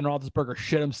 I think Ben Roethlisberger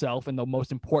shit himself in the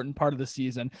most important part of the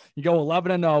season. You go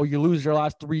 11-0, you lose your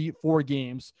last 3-4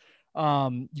 games.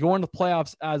 You go into the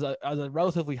playoffs as a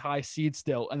relatively high seed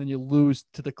still, and then you lose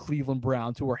to the Cleveland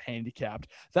Browns, who are handicapped.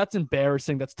 That's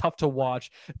embarrassing. That's tough to watch.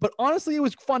 But honestly, it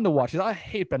was fun to watch. I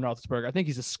hate Ben Roethlisberger. I think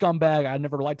he's a scumbag. I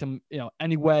never liked him,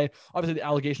 anyway. Obviously, the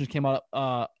allegations came out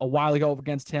a while ago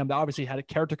against him. That obviously had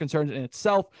character concerns in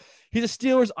itself. He's a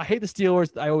Steelers. I hate the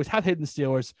Steelers. I always have hated the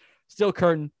Steelers. Steel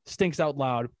curtain stinks out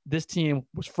loud. This team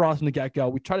was fraud from the get-go.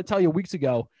 We tried to tell you weeks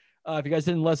ago. If you guys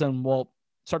didn't listen, well,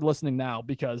 start listening now,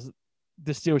 because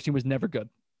the Steelers team was never good.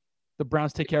 The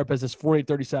Browns take care of business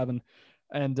 48-37.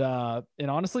 And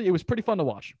honestly, it was pretty fun to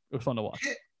watch. It was fun to watch.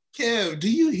 Kev, do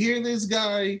you hear this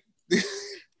guy?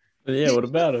 Yeah, what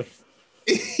about it?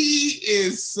 He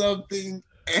is something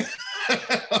else.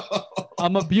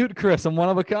 I'm a beaut, Chris. I'm one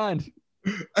of a kind.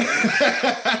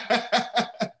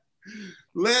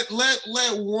 let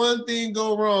one thing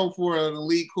go wrong for an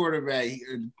elite quarterback.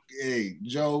 Hey,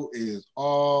 Joe is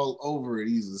all over it.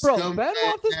 He's a scumbag. Ben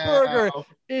Roethlisberger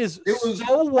is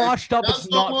so washed up. It's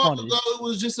not funny. Ago, it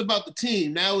was just about the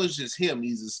team. Now it's just him.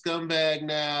 He's a scumbag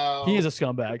now. He is a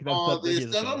scumbag. All this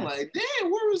stuff. I'm like,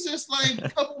 damn, where was this like a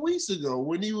couple weeks ago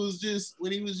when he was just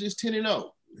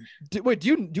 10-0?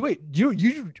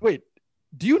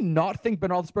 Do you not think Ben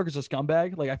Roethlisberger is a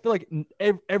scumbag? Like, I feel like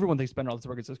everyone thinks Ben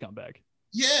Roethlisberger is a scumbag.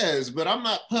 Yes, but I'm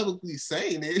not publicly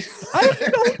saying it. I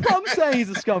have no problem saying he's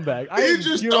a scumbag. He's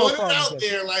just throwing it out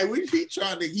there. Like, he's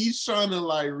trying to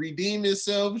like redeem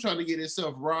himself, trying to get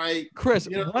himself right. Chris,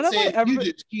 you know when have I ever... You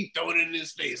just keep throwing it in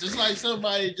his face. It's like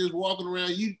somebody just walking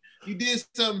around. You did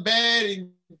something bad,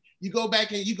 and you go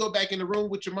back in the room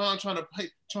with your mom trying to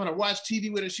watch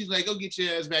TV with her. She's like, "Go get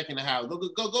your ass back in the house.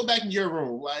 Go back in your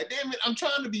room." Like, damn it, I'm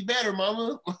trying to be better,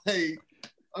 mama. Like,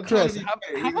 Chris, have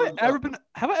I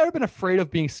ever been afraid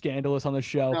of being scandalous on the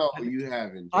show? No, you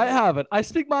haven't. Joe. I haven't. I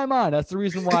speak my mind. That's the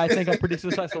reason why I think I'm pretty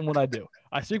successful in what I do.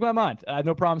 I speak my mind. I have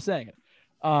no problem saying it.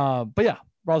 But yeah,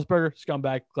 Roethlisberger,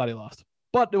 scumbag. Glad he lost.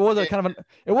 But it was it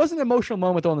was an emotional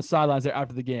moment though on the sidelines there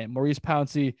after the game. Maurice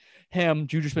Pouncey, him,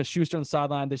 Juju Smith-Schuster on the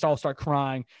sideline. They all start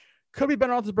crying. Could be Ben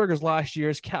Roethlisberger's last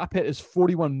year's cap hit is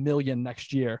 $41 million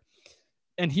next year,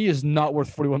 and he is not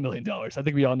worth $41 million. I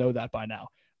think we all know that by now.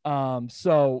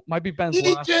 So might be Ben's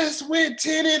he last. Just went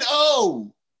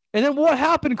 10-0. And then what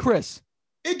happened, Chris?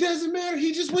 It doesn't matter.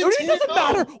 He just went 10-0. It doesn't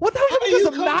matter. What the hell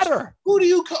doesn't matter? Who do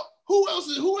you coach? Who else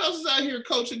is out here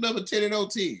coaching another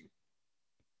 10-0 team?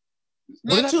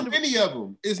 Not too many of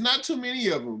them. It's not too many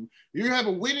of them. You have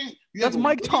a winning. That's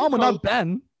Mike Tomlin, not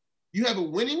Ben. You have a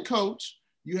winning coach.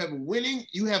 You have a winning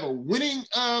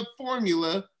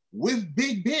formula with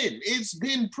Big Ben. It's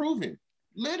been proven.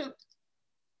 Let him.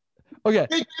 Okay.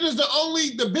 Big Ben is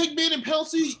the Big Ben and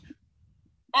Pouncey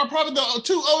are probably the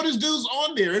two oldest dudes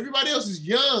on there. Everybody else is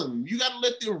young. You got to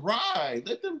let them ride.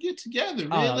 Let them get together,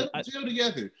 man. Let them gel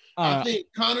together. I think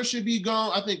Connor should be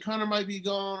gone. I think Connor might be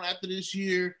gone after this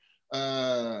year.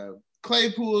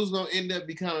 Claypool is going to end up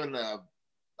becoming a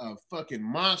fucking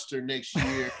monster next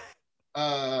year.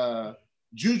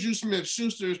 Juju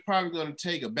Smith-Schuster is probably going to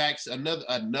take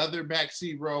another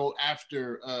backseat role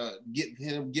after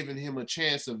giving him a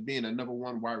chance of being a number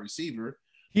one wide receiver.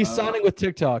 He's signing with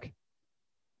TikTok.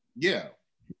 Yeah,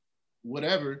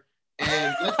 whatever.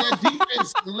 And let that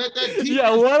defense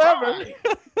whatever.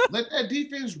 Let that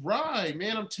defense ride,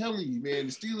 man. I'm telling you, man,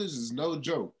 the Steelers is no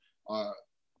joke.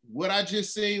 What I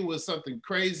just seen was something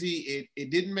crazy.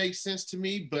 It didn't make sense to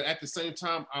me, but at the same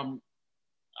time, I'm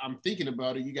thinking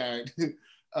about it. You got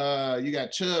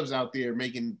Chubbs out there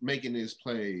making his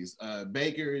plays.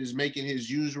 Baker is making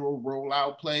his usual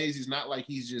rollout plays. He's not like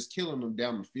he's just killing them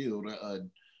down the field,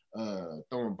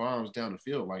 throwing bombs down the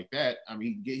field like that. I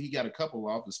mean, he got a couple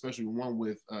off, especially one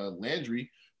with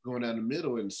Landry going down the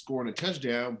middle and scoring a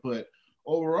touchdown. But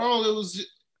overall, it was.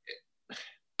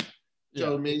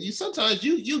 Joe, man, sometimes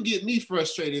you get me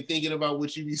frustrated thinking about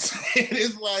what you be saying.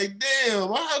 It's like, damn,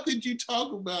 how could you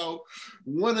talk about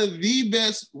one of the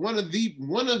best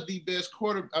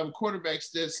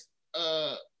quarterbacks that's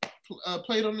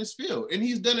played on this field, and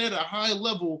he's done it at a high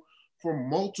level for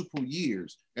multiple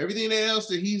years. Everything else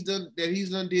that he's done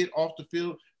did off the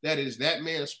field, that is that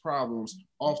man's problems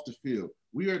off the field.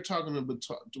 We're talking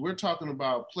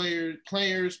about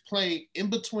players playing in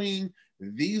between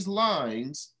these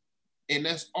lines. And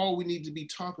that's all we need to be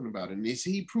talking about. And is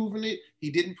he proving it?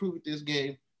 He didn't prove it this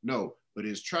game. No. but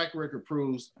his track record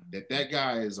proves that that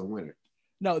guy is a winner.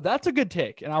 No, that's a good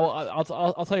take, and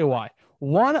I'll tell you why.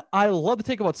 One, I love to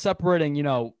take about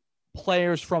separating,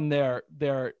 players from their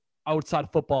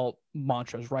outside football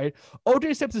mantras, right?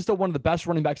 OJ Simpson is still one of the best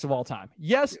running backs of all time.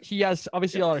 Yes, he has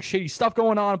obviously a lot of shady stuff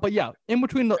going on, but yeah, in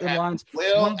between the lines.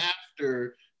 Well,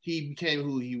 after he became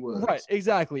who he was. Right,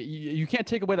 exactly. You can't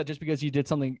take away that just because he did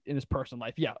something in his personal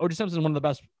life. Yeah, OJ Simpson is one of the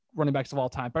best running backs of all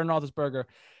time. Ben Roethlisberger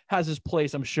has his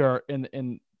place, I'm sure,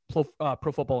 in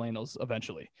pro football annals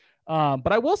eventually.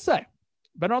 But I will say,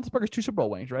 Ben Roethlisberger's 2 Super Bowl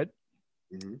wins, right?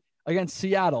 Mm-hmm. Against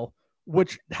Seattle,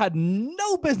 which had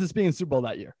no business being in Super Bowl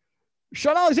that year.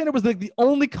 Shaun Alexander was the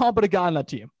only competent guy on that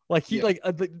team. Matt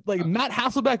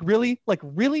Hasselbeck, really?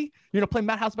 You're gonna play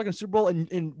Matt Hasselbeck in a Super Bowl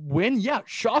and win? Yeah,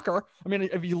 shocker. I mean,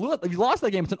 if you lost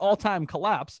that game, it's an all-time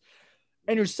collapse.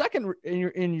 And your second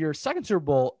Super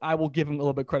Bowl, I will give him a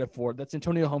little bit of credit for. That's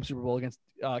Antonio Holmes Super Bowl against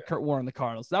Kurt Warner and the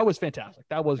Cardinals. That was fantastic.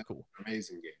 That was cool.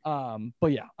 Amazing game.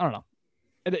 But yeah, I don't know.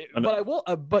 But I will.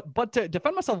 But to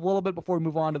defend myself a little bit before we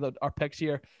move on to our picks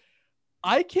here,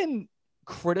 I can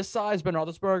criticize Ben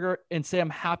Roethlisberger and say I'm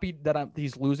happy that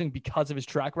he's losing because of his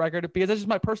track record, because that's just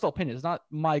my personal opinion. It's not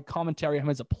my commentary on him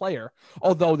as a player,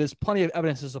 although there's plenty of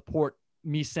evidence to support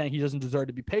me saying he doesn't deserve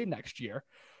to be paid next year.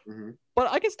 Mm-hmm.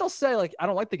 But I can still say, I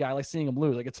don't like the guy. I like seeing him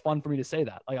lose. It's fun for me to say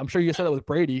that. I'm sure you said that with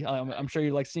Brady. I'm sure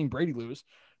you like seeing Brady lose.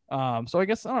 So I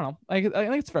guess, I don't know. I think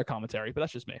it's fair commentary, but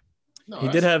that's just me. No, he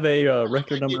did have a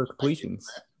record number of completions.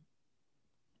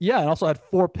 Yeah, and also had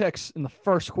 4 picks in the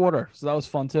first quarter, so that was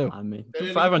fun too. I mean,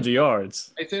 500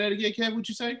 yards. Hey, say that again, Kev. What'd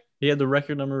you say? He had the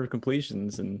record number of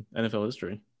completions in NFL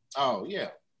history. Oh yeah,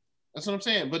 that's what I'm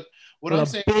saying. But what I'm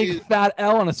saying is fat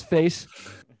L on his face.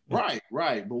 Right.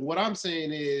 But what I'm saying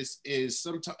is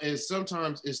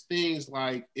sometimes it's things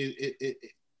like it.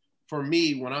 For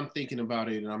me, when I'm thinking about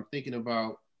it, and I'm thinking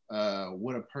about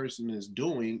what a person is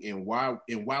doing and why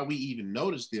we even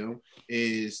notice them,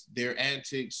 is their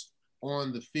antics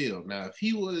on the field. Now,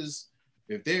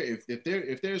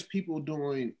 if there's people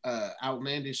doing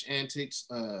outlandish antics,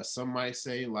 some might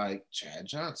say like Chad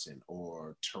Johnson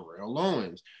or Terrell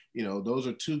Owens, those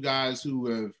are 2 guys who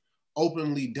have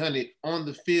openly done it on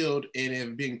the field and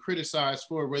have been criticized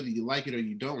for it, whether you like it or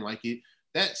you don't like it.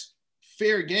 That's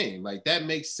fair game. That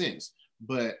makes sense.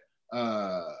 But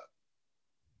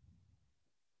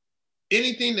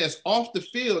anything that's off the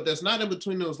field that's not in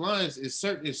between those lines is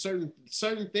certain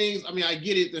things. I mean, I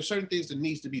get it. There's certain things that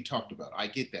needs to be talked about. I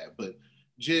get that, but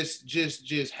just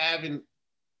having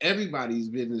everybody's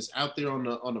business out there on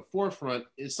the forefront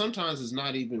sometimes is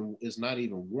not even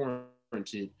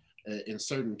warranted in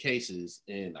certain cases.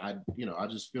 And I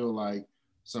just feel like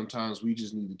sometimes we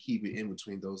just need to keep it in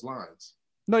between those lines.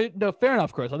 No, fair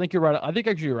enough, Chris. I think you're right. I think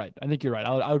actually you're right.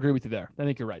 I'll agree with you there. I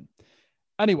think you're right.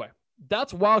 Anyway,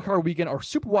 that's wildcard weekend, or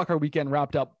super wildcard weekend,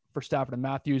 wrapped up for Stafford and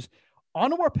Matthews.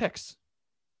 On to our picks.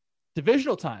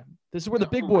 Divisional time. This is where the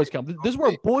big boys come. This is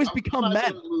where boys become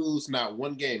men. Lose not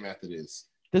one game after this.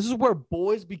 This is where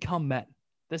boys become men.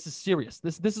 This is serious.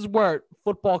 This is where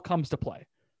football comes to play.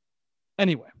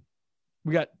 Anyway,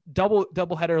 we got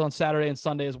double headers on Saturday and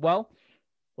Sunday as well.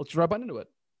 Let's jump right into it.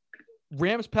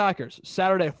 Rams Packers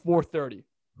Saturday at 4:30.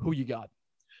 Who you got?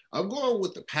 I'm going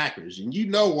with the Packers, and you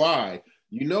know why.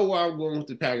 You know why I'm going with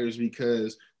the Packers,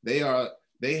 because they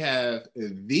have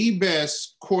the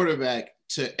best quarterback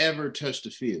to ever touch the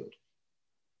field.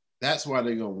 That's why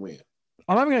they're going to win.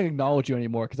 I'm not even going to acknowledge you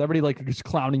anymore because everybody just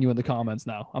clowning you in the comments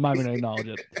now. I'm not even going to acknowledge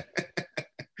it.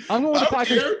 I'm going with the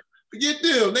Packers. Care. Forget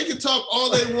them. They can talk all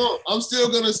they want. I'm still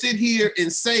going to sit here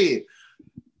and say it.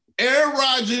 Aaron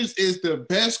Rodgers is the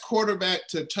best quarterback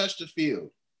to touch the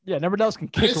field. Yeah, nobody else can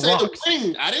kick rocks.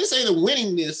 I didn't say the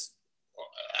winningness.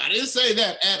 I didn't say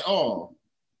that at all.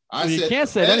 I said you can't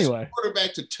say it anyway.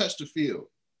 Quarterback to touch the field.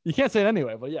 You can't say it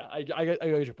anyway, but yeah, I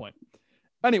get your point.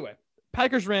 Anyway,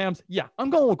 Packers Rams. Yeah, I'm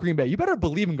going with Green Bay. You better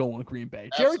believe I'm going with Green Bay.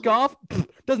 Jared Goff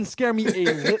doesn't scare me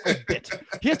a little bit.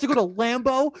 He has to go to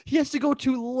Lambeau. He has to go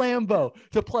to Lambeau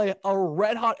to play a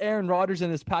red hot Aaron Rodgers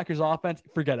in this Packers offense.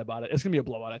 Forget about it. It's gonna be a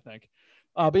blowout, I think.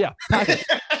 But yeah, Packers.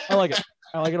 I like it.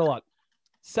 I like it a lot.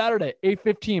 Saturday,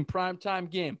 8:15 primetime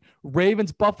game,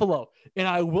 Ravens Buffalo. And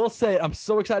I will say, I'm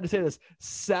so excited to say this.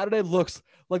 Saturday looks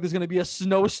like there's going to be a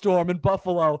snowstorm in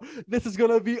Buffalo. This is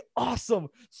going to be awesome.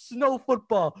 Snow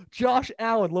football. Josh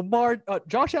Allen, Lamar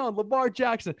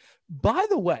Jackson. By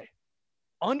the way,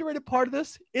 underrated part of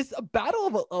this is a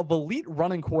battle of elite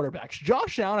running quarterbacks.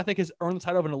 Josh Allen, I think, has earned the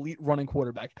title of an elite running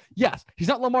quarterback. Yes, he's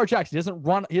not Lamar Jackson. He doesn't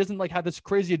run. He doesn't have this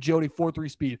crazy agility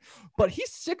 4.3 speed, but he's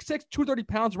 6'6", 230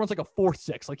 pounds, runs like a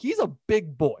 4.6. He's a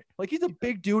big boy. He's a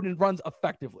big dude and runs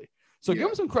effectively. So give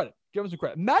him some credit. Give him some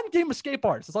credit. Madden gave him escape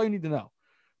artist. That's all you need to know.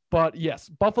 But yes,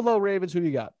 Buffalo Ravens, who do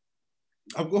you got?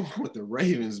 I'm going with the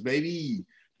Ravens, baby.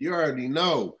 You already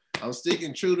know. I'm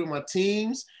sticking true to my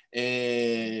teams.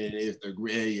 And if the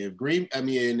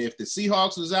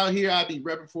Seahawks was out here, I'd be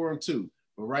repping for them too.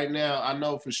 But right now, I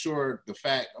know for sure the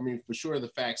facts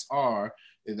are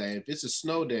that if it's a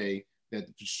snow day, that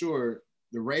for sure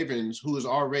the Ravens, who is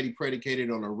already predicated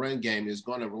on a run game, is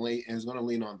going to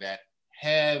lean on that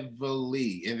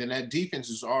heavily. And then that defense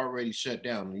is already shut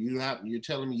down. You're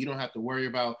telling me you don't have to worry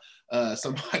about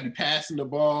somebody passing the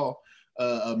ball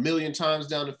a million times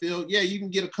down the field. Yeah, you can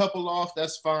get a couple off.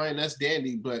 That's fine. That's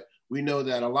dandy. But we know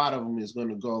that a lot of them is going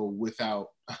to go without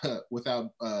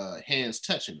hands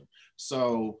touching them.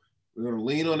 So we're going to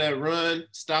lean on that run,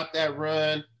 stop that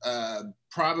run,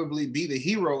 probably be the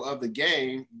hero of the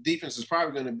game. Defense is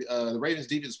probably going to be the Ravens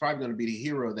defense is probably going to be the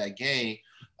hero of that game.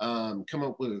 Come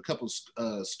up with a couple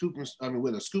with a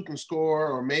scoop and score,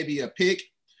 or maybe a pick,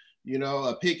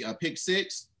 a pick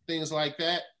six, things like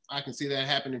that. I can see that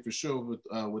happening for sure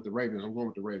with the Ravens. I'm going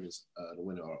with the Ravens to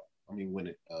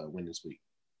win this week.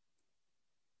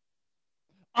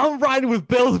 I'm riding with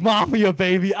Bills Mafia,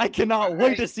 baby. I cannot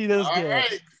wait to see this game.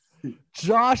 Right.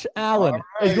 Josh Allen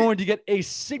is going to get a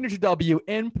signature W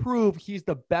and prove he's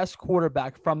the best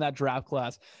quarterback from that draft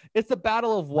class. It's the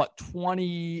battle of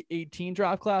 2018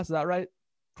 draft class. Is that right?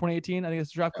 2018. I think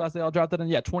it's the draft class they all drafted in.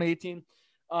 Yeah, 2018.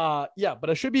 But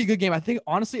it should be a good game. I think,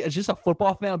 honestly, as just a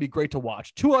football fan, it'll be great to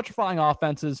watch. Two electrifying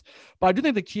offenses, but I do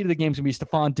think the key to the game is going to be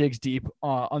Stephon Diggs deep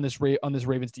on this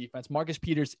Ravens defense. Marcus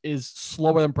Peters is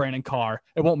slower than Brandon Carr.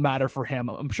 It won't matter for him.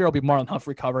 I'm sure it'll be Marlon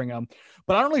Humphrey covering him,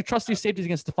 but I don't really trust these safeties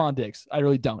against Stephon Diggs. I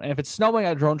really don't. And if it's snowing,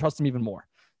 I don't trust him even more.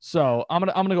 So I'm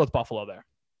gonna go with Buffalo there.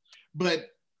 But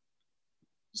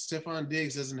Stephon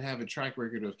Diggs doesn't have a track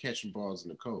record of catching balls in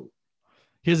the cold.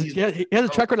 He has a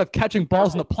track record of catching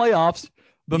balls in the playoffs.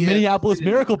 The Minneapolis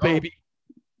Miracle, baby.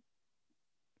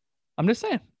 I'm just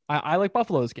saying. I like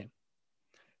Buffalo this game.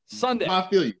 Sunday. I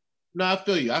feel you.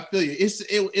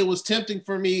 It was tempting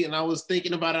for me, and I was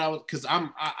thinking about it. Because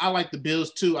I like the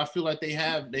Bills too. I feel like they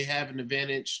have an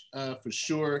advantage for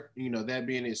sure. That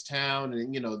being his town,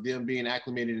 and them being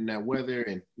acclimated in that weather,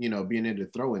 and being able to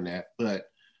throw in that. But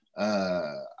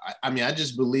I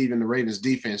just believe in the Ravens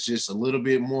defense just a little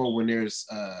bit more when there's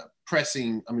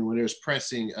pressing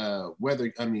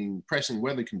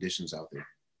weather conditions out there.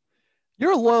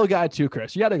 You're a loyal guy too,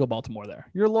 Chris. You got to go Baltimore there.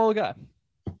 You're a loyal guy.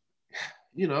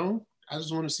 I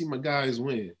just want to see my guys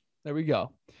win. There we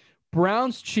go.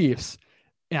 Browns Chiefs.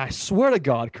 And I swear to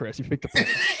God, Chris, you picked the play.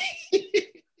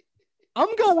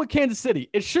 I'm going with Kansas City.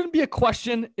 It shouldn't be a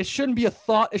question. It shouldn't be a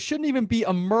thought. It shouldn't even be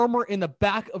a murmur in the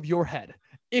back of your head.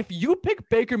 If you pick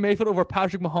Baker Mayfield over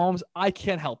Patrick Mahomes, I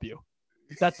can't help you.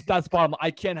 That's bottom line. I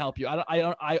can't help you.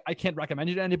 I can't recommend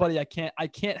you to anybody. I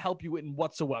can't help you in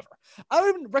whatsoever. I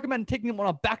don't even recommend taking him on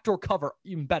a backdoor cover,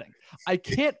 even betting. I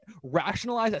can't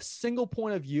rationalize a single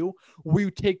point of view where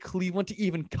you take Cleveland to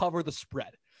even cover the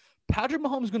spread. Patrick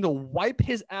Mahomes is going to wipe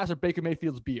his ass with Baker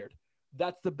Mayfield's beard.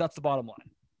 That's the bottom line.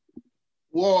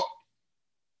 Well,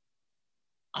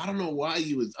 I don't know why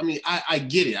I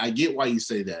get it. I get why you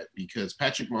say that, because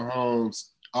Patrick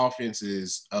Mahomes' offense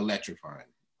is electrifying.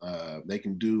 They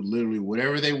can do literally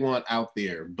whatever they want out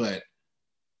there. But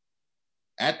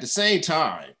at the same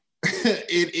time,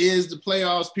 it is the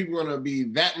playoffs. People are going to be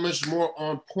that much more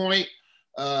on point.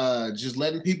 Just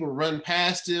letting people run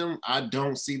past him, I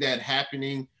don't see that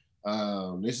happening.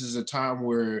 This is a time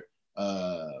where,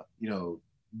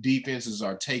 defenses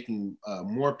are taking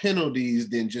more penalties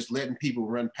than just letting people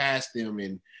run past them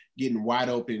and getting wide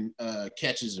open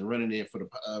catches and running in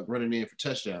for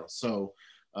touchdowns. So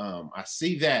I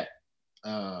see that.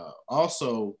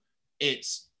 Also,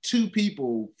 it's two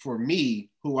people for me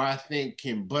who I think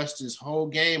can bust this whole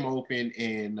game open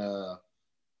and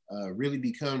really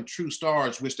become true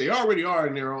stars, which they already are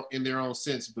in their own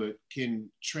sense, but can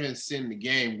transcend the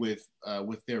game with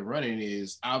their running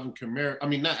is Alvin Kamara. I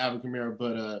mean, not Alvin Kamara,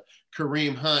 but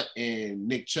Kareem Hunt and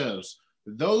Nick Chubb.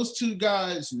 Those two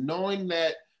guys, knowing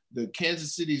that the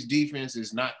Kansas City's defense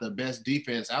is not the best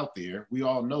defense out there. We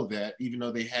all know that, even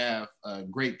though they have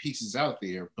great pieces out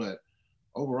there, but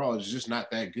overall it's just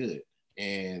not that good.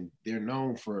 And they're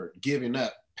known for giving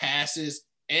up passes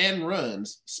and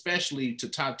runs, especially to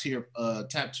top tier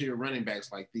running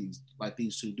backs like these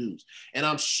two dudes. And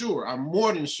I'm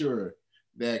more than sure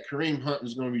that Kareem Hunt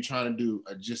is going to be trying to do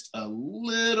just a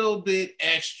little bit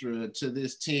extra to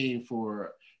this team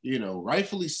for,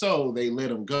 rightfully so, they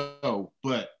let him go,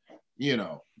 but,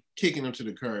 kicking them to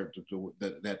the curb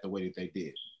the way that they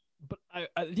did. But I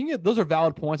think those are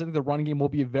valid points. I think the run game will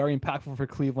be very impactful for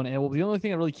Cleveland, and it will be the only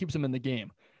thing that really keeps them in the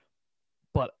game.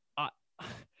 But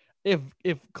if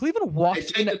Cleveland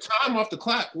walks, take the time off the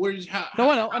clock. I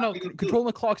know. Controlling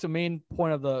the clock's the main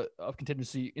point of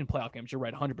contingency in playoff games. You're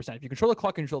right, 100%. If you control the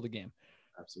clock, you control the game.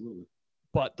 Absolutely.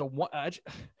 But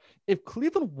if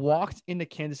Cleveland walked into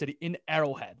Kansas City in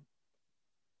Arrowhead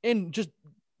and just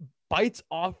bites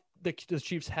off the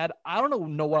Chiefs' head, I don't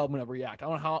know what I'm going to react. I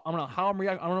don't know how I'm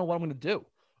reacting. I don't know what I'm going to do,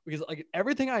 because like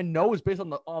everything I know is based on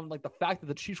the fact that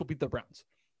the Chiefs will beat the Browns.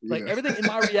 Like everything in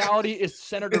my reality is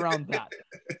centered around that.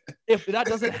 If that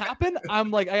doesn't happen,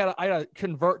 I'm like, I gotta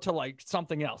convert to like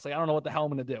something else. Like I don't know what the hell I'm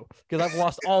gonna do, because I've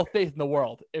lost all faith in the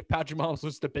world if Patrick Mahomes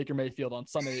loses to Baker Mayfield on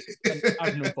Sunday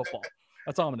afternoon football.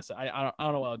 That's all I'm gonna say. I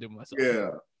don't know what I'll do with myself. Yeah,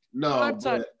 no,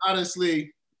 but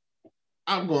honestly,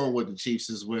 I'm going with the Chiefs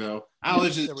as well. I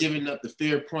was just giving up the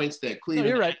fair points that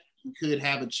Cleveland could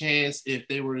have a chance if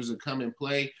they were to come and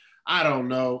play. I don't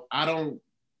know. I don't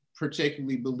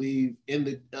particularly believe in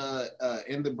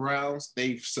the Browns.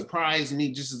 They've surprised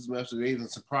me just as much as they've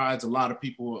surprised a lot of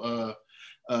people.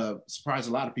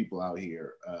 Out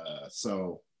here.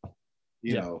 So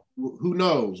you know, who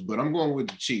knows? But I'm going with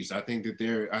the Chiefs. I think that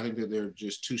they're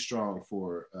just too strong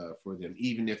for them,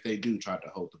 even if they do try to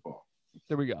hold the ball.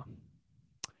 There we go.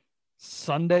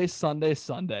 Sunday,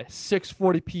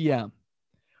 6:40 p.m.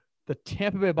 The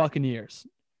Tampa Bay Buccaneers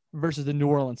versus the New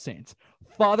Orleans Saints.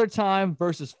 Father time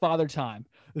versus father time.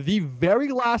 The very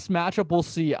last matchup we'll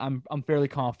see, I'm fairly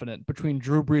confident, between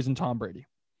Drew Brees and Tom Brady.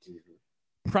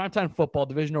 Mm-hmm. Primetime football,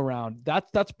 divisional round.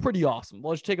 That's pretty awesome.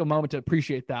 Let's take a moment to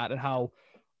appreciate that and how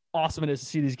awesome it is to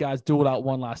see these guys duel it out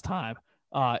one last time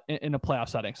in a playoff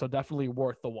setting. So definitely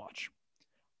worth the watch.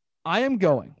 I am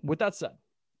going, with that said,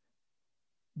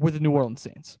 with the New Orleans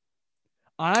Saints.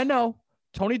 I know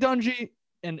Tony Dungy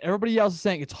and everybody else is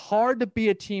saying it's hard to be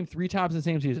a team 3 times in the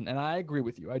same season, and I agree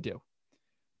with you. I do.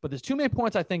 But there's 2 main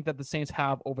points I think that the Saints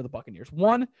have over the Buccaneers.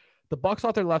 One, the Bucs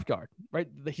lost their left guard, right?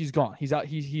 He's gone. He's out.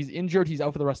 He's injured. He's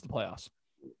out for the rest of the playoffs.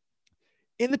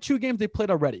 In the 2 games they played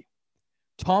already,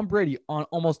 Tom Brady on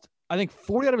almost, I think,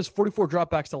 40 out of his 44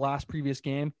 dropbacks the last previous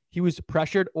game, he was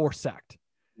pressured or sacked.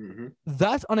 Mm-hmm.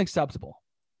 That's unacceptable.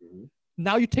 Mm-hmm.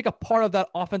 Now you take a part of that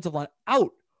offensive line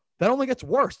out. That only gets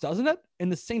worse, doesn't it?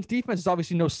 And the Saints defense is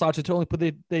obviously no slouch. It's only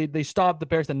they stopped the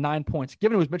Bears at 9 points,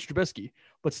 given it was Mitch Trubisky,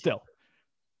 but still.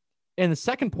 And the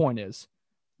second point is,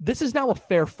 this is now a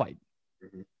fair fight.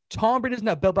 Mm-hmm. Tom Brady doesn't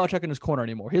have Bill Belichick in his corner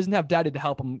anymore. He doesn't have Daddy to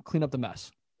help him clean up the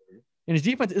mess. Mm-hmm. And his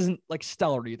defense isn't like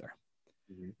stellar either.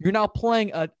 Mm-hmm. You're now playing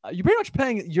you're pretty much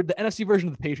playing the NFC version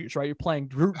of the Patriots, right? You're playing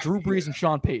Drew Brees and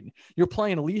Sean Payton. You're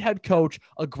playing an elite head coach,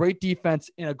 a great defense,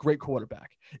 and a great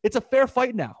quarterback. It's a fair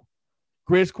fight now.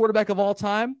 Greatest quarterback of all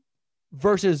time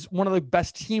versus one of the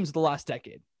best teams of the last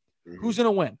decade. Mm-hmm. Who's going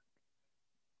to win?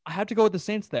 I have to go with the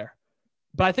Saints there.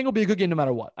 But I think it'll be a good game no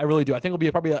matter what. I really do. I think it'll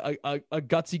be probably a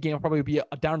gutsy game. It'll probably be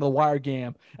a down-to-the-wire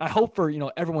game. I hope for,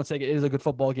 everyone's sake it is a good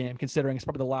football game, considering it's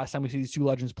probably the last time we see these 2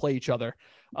 legends play each other,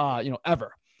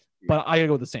 ever. But I got to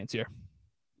go with the Saints here.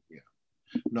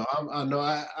 No,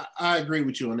 I agree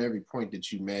with you on every point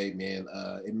that you made, man.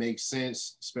 It makes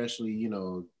sense, especially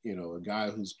a guy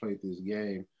who's played this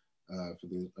game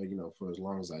for as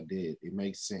long as I did. It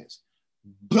makes sense.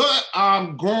 But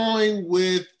I'm going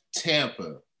with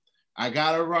Tampa. I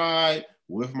gotta ride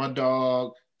with my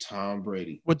dog Tom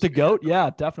Brady. With the GOAT, yeah,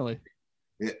 definitely.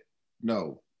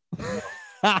 No.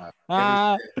 I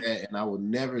never said that, and I will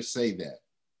never say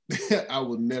that. I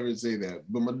will never say that.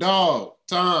 But my dog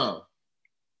Tom.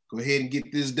 Go ahead and get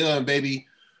this done, baby.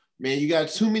 Man, you got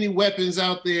too many weapons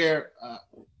out there.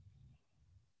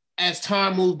 As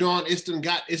time moved on, it's done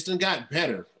got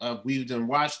better. We've done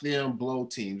watched them blow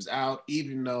teams out,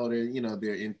 even though they're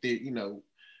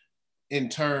in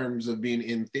terms of being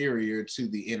inferior to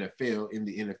the NFL in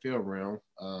the NFL realm.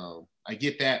 I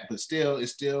get that, but still,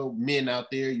 it's still men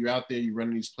out there. You're out there, you're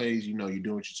running these plays. You're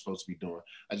doing what you're supposed to be doing.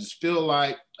 I just feel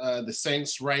like the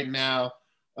Saints right now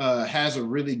has a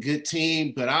really good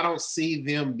team, but I don't see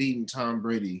them beating Tom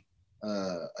Brady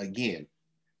again,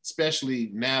 especially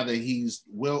now that he's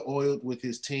well oiled with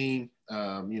his team. They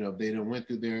done went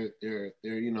through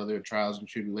their trials and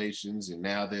tribulations, and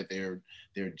now that they're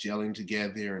gelling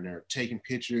together and they're taking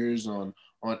pictures on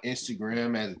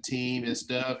Instagram as a team and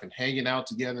stuff and hanging out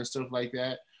together and stuff like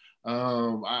that.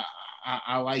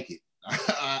 I like it.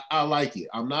 I like it.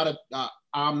 I'm not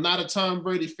a Tom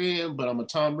Brady fan, but I'm a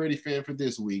Tom Brady fan for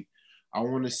this week. I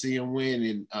want to see him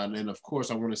win, and of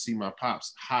course I want to see my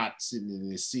pops hot sitting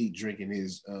in his seat drinking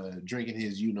his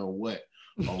what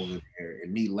over there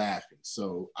and me laughing.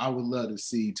 So I would love to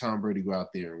see Tom Brady go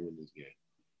out there and win this game.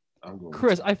 I'm going.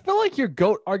 Chris, I feel like your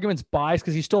GOAT argument's biased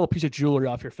because he stole a piece of jewelry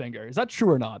off your finger. Is that true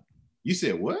or not? You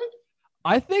said what?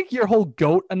 I think your whole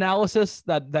GOAT analysis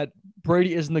that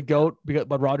Brady isn't the GOAT,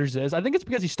 but Rodgers is. I think it's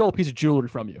because he stole a piece of jewelry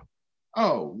from you.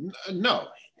 Oh no,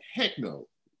 heck no.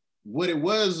 What it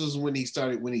was when he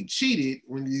cheated,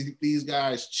 when these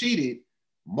guys cheated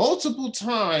multiple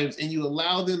times, and you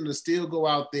allow them to still go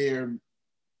out there.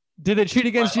 Did they cheat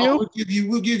against you?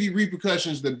 We'll give you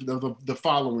repercussions the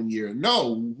following year.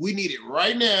 No, we need it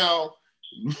right now.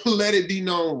 Let it be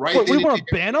known right What do you want to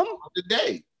ban him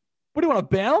today? What do you want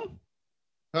to ban him?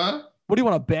 Huh? What do you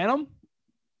want to ban him?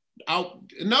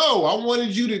 No, I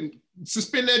wanted you to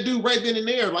suspend that dude right then and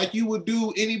there, like you would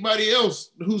do anybody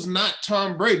else who's not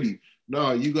Tom Brady.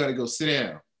 No, you got to go sit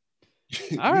down.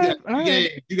 All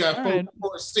right. You got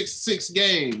six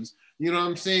games. You know what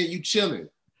I'm saying? You chilling.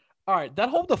 All right, that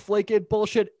whole Deflategate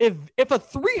bullshit. If a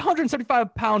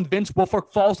 375-pound Vince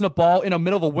Wilfork falls in a ball in the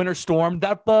middle of a winter storm,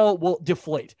 that ball will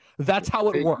deflate. That's how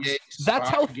it works. That's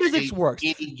how physics works.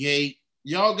 Any gate.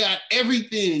 Y'all got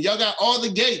everything. Y'all got all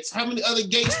the gates. How many other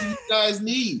gates do you guys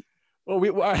need? Well,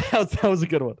 that was a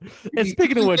good one. And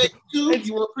speaking of which,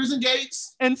 you want prison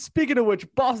gates? And speaking of which,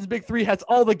 Boston's Big Three has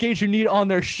all the gates you need on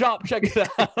their shop. Check it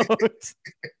out.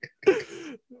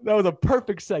 That was a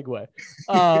perfect segue.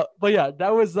 But yeah, that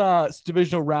was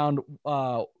divisional round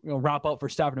wrap up for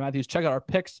Stafford and Matthews. Check out our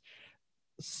picks.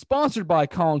 Sponsored by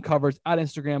Colin Covers at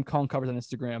Instagram. Colin Covers on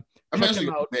Instagram. I'm actually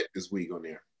going to bet this week on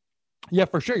there. Yeah,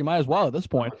 for sure. You might as well at this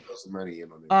point.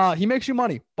 He makes you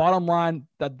money. Bottom line,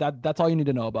 that's all you need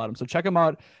to know about him. So check him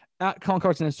out at Colin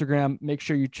Covers on Instagram. Make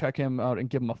sure you check him out and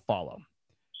give him a follow.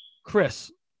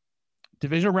 Chris,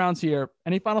 divisional rounds here.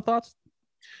 Any final thoughts?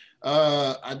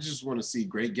 I just want to see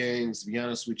great games, to be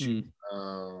honest with you.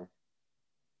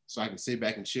 So I can sit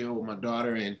back and chill with my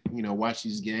daughter and, watch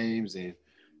these games and,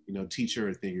 teach her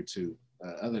a thing or two.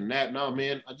 Other than that, no,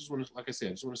 man, I just want to, like I said,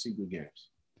 I just want to see good games.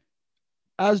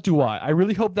 As do I. I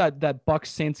really hope that Bucks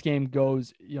Saints game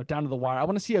goes, down to the wire. I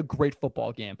want to see a great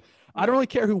football game. I don't really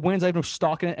care who wins. I have no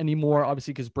stock in it anymore,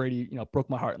 obviously, because Brady, broke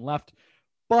my heart and left.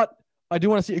 But I do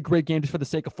want to see a great game just for the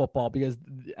sake of football, because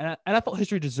NFL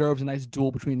history deserves a nice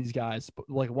duel between these guys,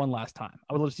 like one last time.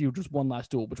 I would love to see just one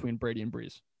last duel between Brady and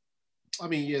Breeze. I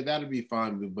mean, yeah, that'd be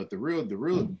fine, but the real duel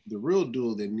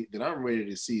that I'm ready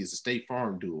to see is the State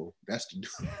Farm duel. That's the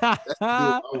duel. That's the duel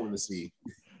I want to see.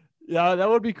 Yeah, that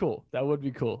would be cool. That would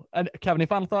be cool. And Kevin, any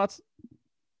final thoughts?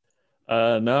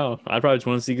 No, I probably just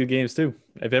want to see good games too.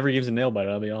 If every game's a nail biter,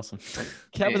 that'd be awesome.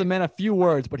 Kevin's a man of few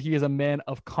words, but he is a man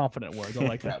of confident words. I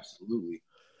like that. Absolutely.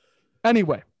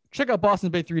 Anyway, check out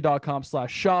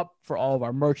bostonsbay3.com/shop for all of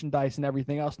our merchandise and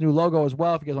everything else. New logo as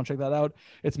well, if you guys want to check that out.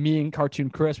 It's me and Cartoon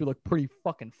Chris. We look pretty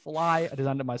fucking fly. I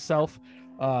designed it myself.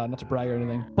 Not to brag or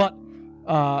anything, but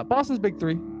Boston's Big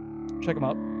Three. Check them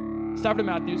out. Stafford and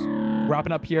Matthews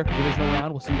wrapping up here for the divisional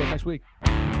round. We'll see you guys next week.